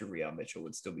 I bet you Real Mitchell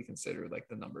would still be considered like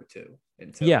the number 2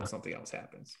 until something else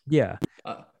happens. Yeah.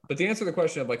 But to answer the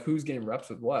question of like who's getting reps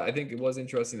with what, I think it was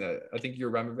interesting that I think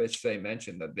Juranovic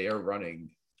mentioned that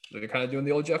they're kind of doing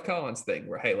the old Jeff Collins thing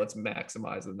where, hey, let's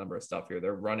maximize the number of stuff here.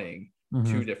 They're running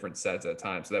 2 different sets at a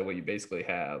time. So that way you basically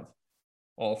have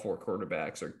all 4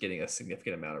 quarterbacks are getting a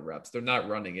significant amount of reps. They're not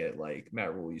running it like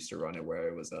Matt Rule used to run it, where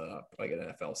it was like an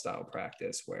NFL style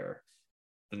practice where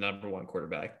the number 1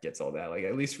 quarterback gets all that. Like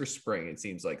at least for spring, it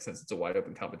seems like since it's a wide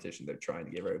open competition, they're trying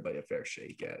to give everybody a fair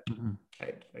shake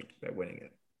at winning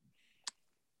it.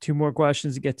 2 more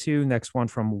questions to get to. Next one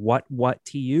from what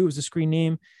TU is the screen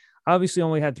name. Obviously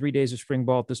only had 3 days of spring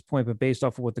ball at this point, but based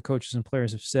off of what the coaches and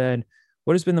players have said,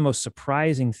 what has been the most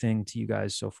surprising thing to you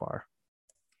guys so far?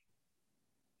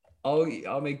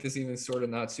 I'll make this even sort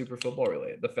of not super football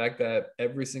related. The fact that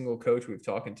every single coach we've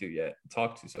talked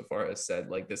to so far has said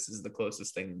like this is the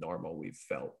closest thing to normal we've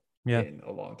felt in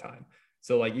a long time.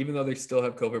 So like even though they still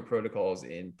have COVID protocols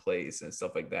in place and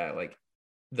stuff like that, like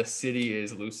the city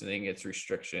is loosening its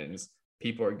restrictions.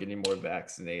 People are getting more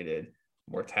vaccinated.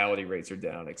 Mortality rates are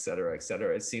down, et cetera, et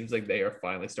cetera. It seems like they are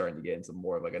finally starting to get into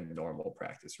more of like a normal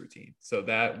practice routine. So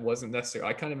that wasn't necessarily,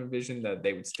 I kind of envisioned that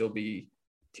they would still be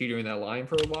teetering that line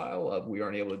for a while. We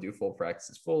aren't able to do full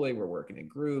practices fully. We're working in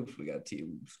groups. We got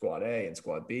team squad A and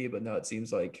squad B, but no, it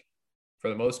seems like for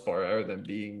the most part, other than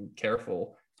being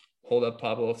careful, hold up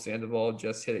Pablo Sandoval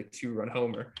just hit a 2-run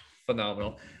homer.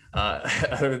 Phenomenal.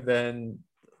 Other than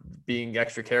being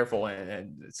extra careful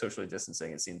and socially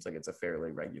distancing, it seems like it's a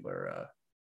fairly regular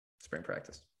spring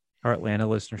practice. Our Atlanta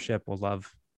listenership will love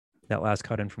that last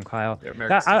cut in from Kyle.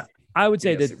 I would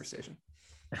say that Superstation.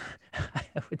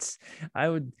 I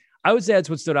would say that's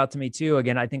what stood out to me too.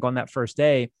 Again, I think on that first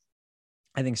day,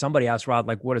 I think somebody asked Rod,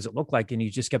 like, what does it look like? And he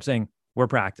just kept saying, we're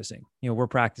practicing. We're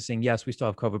practicing. Yes, we still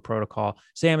have COVID protocol.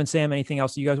 Sam, anything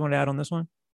else you guys want to add on this one?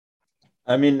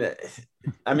 I mean,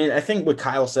 I think what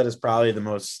Kyle said is probably the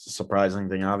most surprising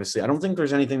thing. Obviously, I don't think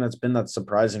there's anything that's been that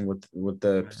surprising with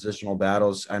the positional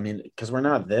battles. I mean, because we're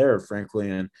not there, frankly,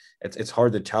 and it's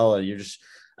hard to tell.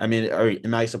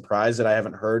 Am I surprised that I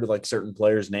haven't heard like certain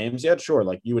players' names yet? Sure.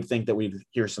 Like you would think that we'd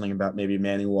hear something about maybe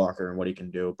Manny Walker and what he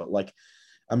can do, but like,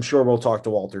 I'm sure we'll talk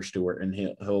to Walter Stewart and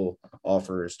he'll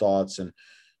offer his thoughts. And,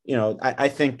 I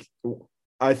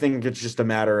think it's just a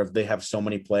matter of they have so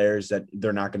many players that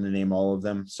they're not going to name all of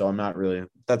them. So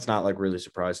that's not like really a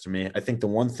surprise to me. I think the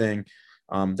one thing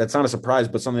that's not a surprise,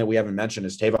 but something that we haven't mentioned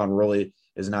is Tavon Ruley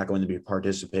is not going to be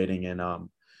participating in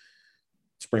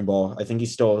spring ball. I think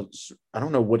he's still, I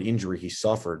don't know what injury he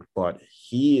suffered, but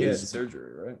he is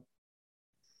surgery, right?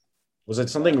 Was it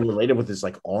something related with his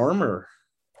like arm or?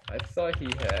 I thought he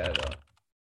had.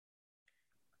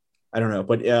 I don't know,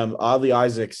 but Audley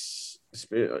Isaac's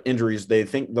injuries, they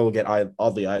think they'll get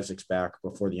Audley Isaacs back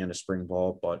before the end of spring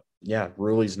ball. But yeah,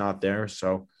 Ruley's not there,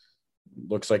 so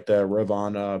looks like the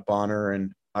Ravon Bonner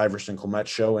and Iverson Clement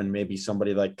show, and maybe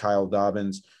somebody like Kyle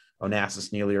Dobbins,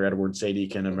 Onassis Neely, or Edward Sadie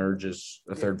can emerge as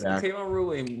a third back. Tavon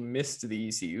Ruley missed the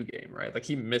ECU game, right? Like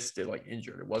he missed it, like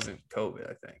injured. It wasn't COVID,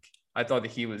 I think. I thought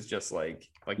that he was just like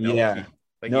no. Yeah.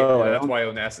 That's why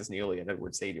Onassis Neely and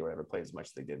Edward Sadie or whatever played as much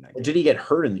as they did in that game. Did he get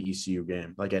hurt in the ECU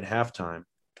game, like at halftime?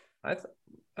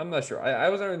 I'm not sure. I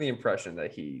was under the impression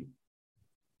that he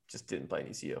just didn't play in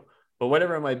ECU, but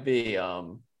whatever it might be,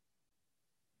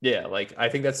 like I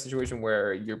think that's a situation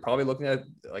where you're probably looking at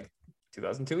like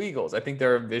 2002 Eagles. I think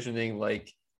they're envisioning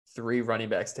like 3 running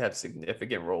backs to have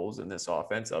significant roles in this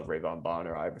offense of Ravon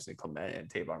Bonner, Iverson Clement, and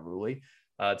Tavon Ruley.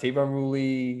 Tavon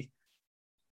Ruley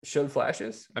showed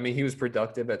flashes. I mean, he was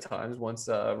productive at times once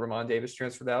Ramon Davis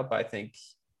transferred out, but I think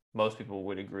most people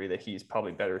would agree that he's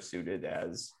probably better suited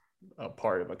as a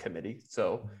part of a committee.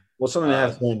 So, something that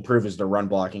has to improve is the run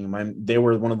blocking. They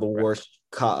were one of the worst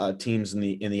teams in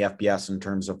the FBS in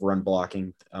terms of run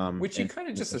blocking. Which you kind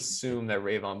of just assume that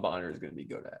Ravon Bonner is going to be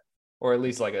good at, or at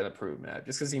least like an improvement,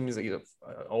 just because he means like he's an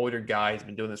older guy. He's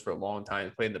been doing this for a long time.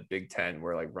 He's played in the Big Ten,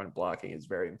 where like run blocking is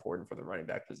very important for the running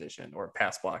back position, or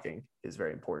pass blocking is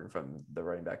very important from the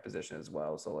running back position as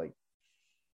well. So like,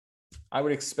 I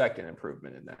would expect an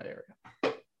improvement in that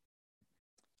area.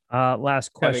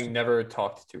 Last question. Having never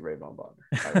talked to Ravon Bonner,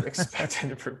 I would expect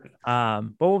an improvement.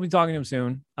 But we'll be talking to him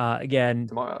soon. Again,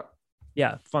 tomorrow.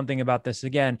 Yeah, fun thing about this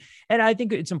again, and I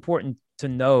think it's important to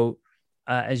note,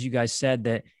 as you guys said,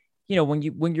 that when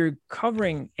you're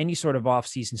covering any sort of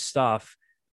off-season stuff,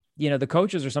 the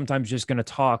coaches are sometimes just going to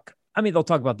talk I mean, they'll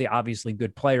talk about the obviously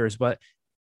good players, but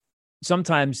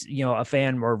sometimes, a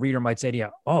fan or a reader might say to you,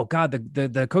 oh God,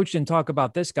 the coach didn't talk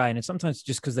about this guy. And it's sometimes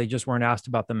just because they just weren't asked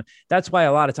about them. That's why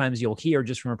a lot of times you'll hear,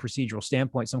 just from a procedural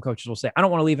standpoint, some coaches will say, I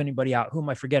don't want to leave anybody out. Who am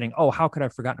I forgetting? Oh, how could I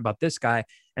have forgotten about this guy?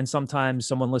 And sometimes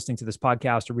someone listening to this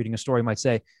podcast or reading a story might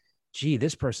say, gee,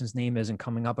 this person's name isn't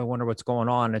coming up. I wonder what's going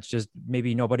on. It's just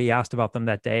maybe nobody asked about them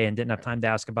that day and didn't have time to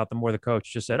ask about them, or the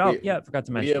coach just said, oh, yeah, I forgot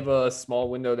to mention. We have a small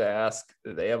window to ask.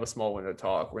 They have a small window to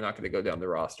talk. We're not going to go down the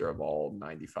roster of all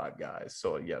 95 guys.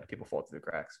 So, yeah, people fall through the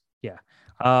cracks. Yeah.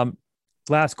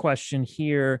 Last question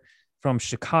here from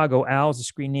Chicago. Al's the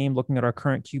screen name. Looking at our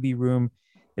current QB room,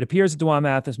 it appears that D'Wan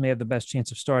Mathis may have the best chance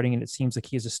of starting, and it seems like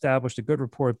he has established a good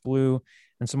rapport with Blue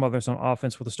and some others on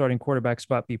offense. Will the starting quarterback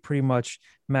spot be pretty much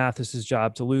Mathis's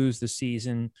job to lose this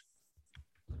season?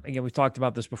 Again, we've talked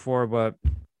about this before, but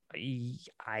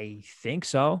I think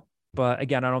so. But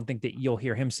again, I don't think that you'll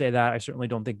hear him say that. I certainly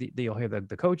don't think that you'll hear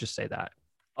the coaches say that.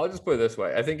 I'll just put it this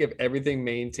way. I think if everything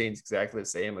maintains exactly the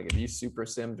same, like if you super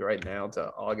simmed right now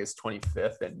to August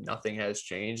 25th and nothing has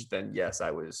changed, then yes, I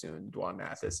would assume D'Wan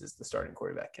Mathis is the starting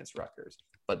quarterback against Rutgers.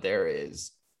 But there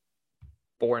is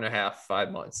 4.5,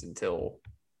 5 months until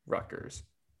Rutgers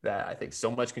that I think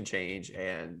so much can change,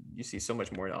 and you see so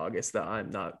much more in August that I'm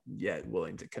not yet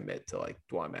willing to commit to like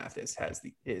D'Wan Mathis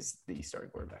is the starting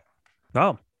quarterback.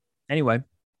 Oh, anyway,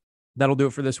 that'll do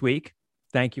it for this week.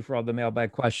 Thank you for all the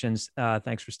mailbag questions.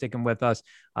 Thanks for sticking with us.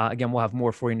 Again, we'll have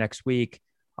more for you next week,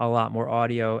 a lot more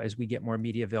audio as we get more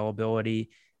media availability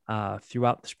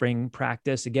throughout the spring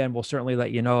practice. Again, we'll certainly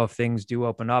let you know if things do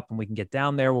open up and we can get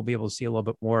down there. We'll be able to see a little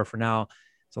bit more. For now,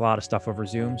 it's a lot of stuff over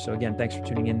Zoom. So again, thanks for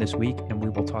tuning in this week, and we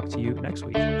will talk to you next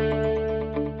week.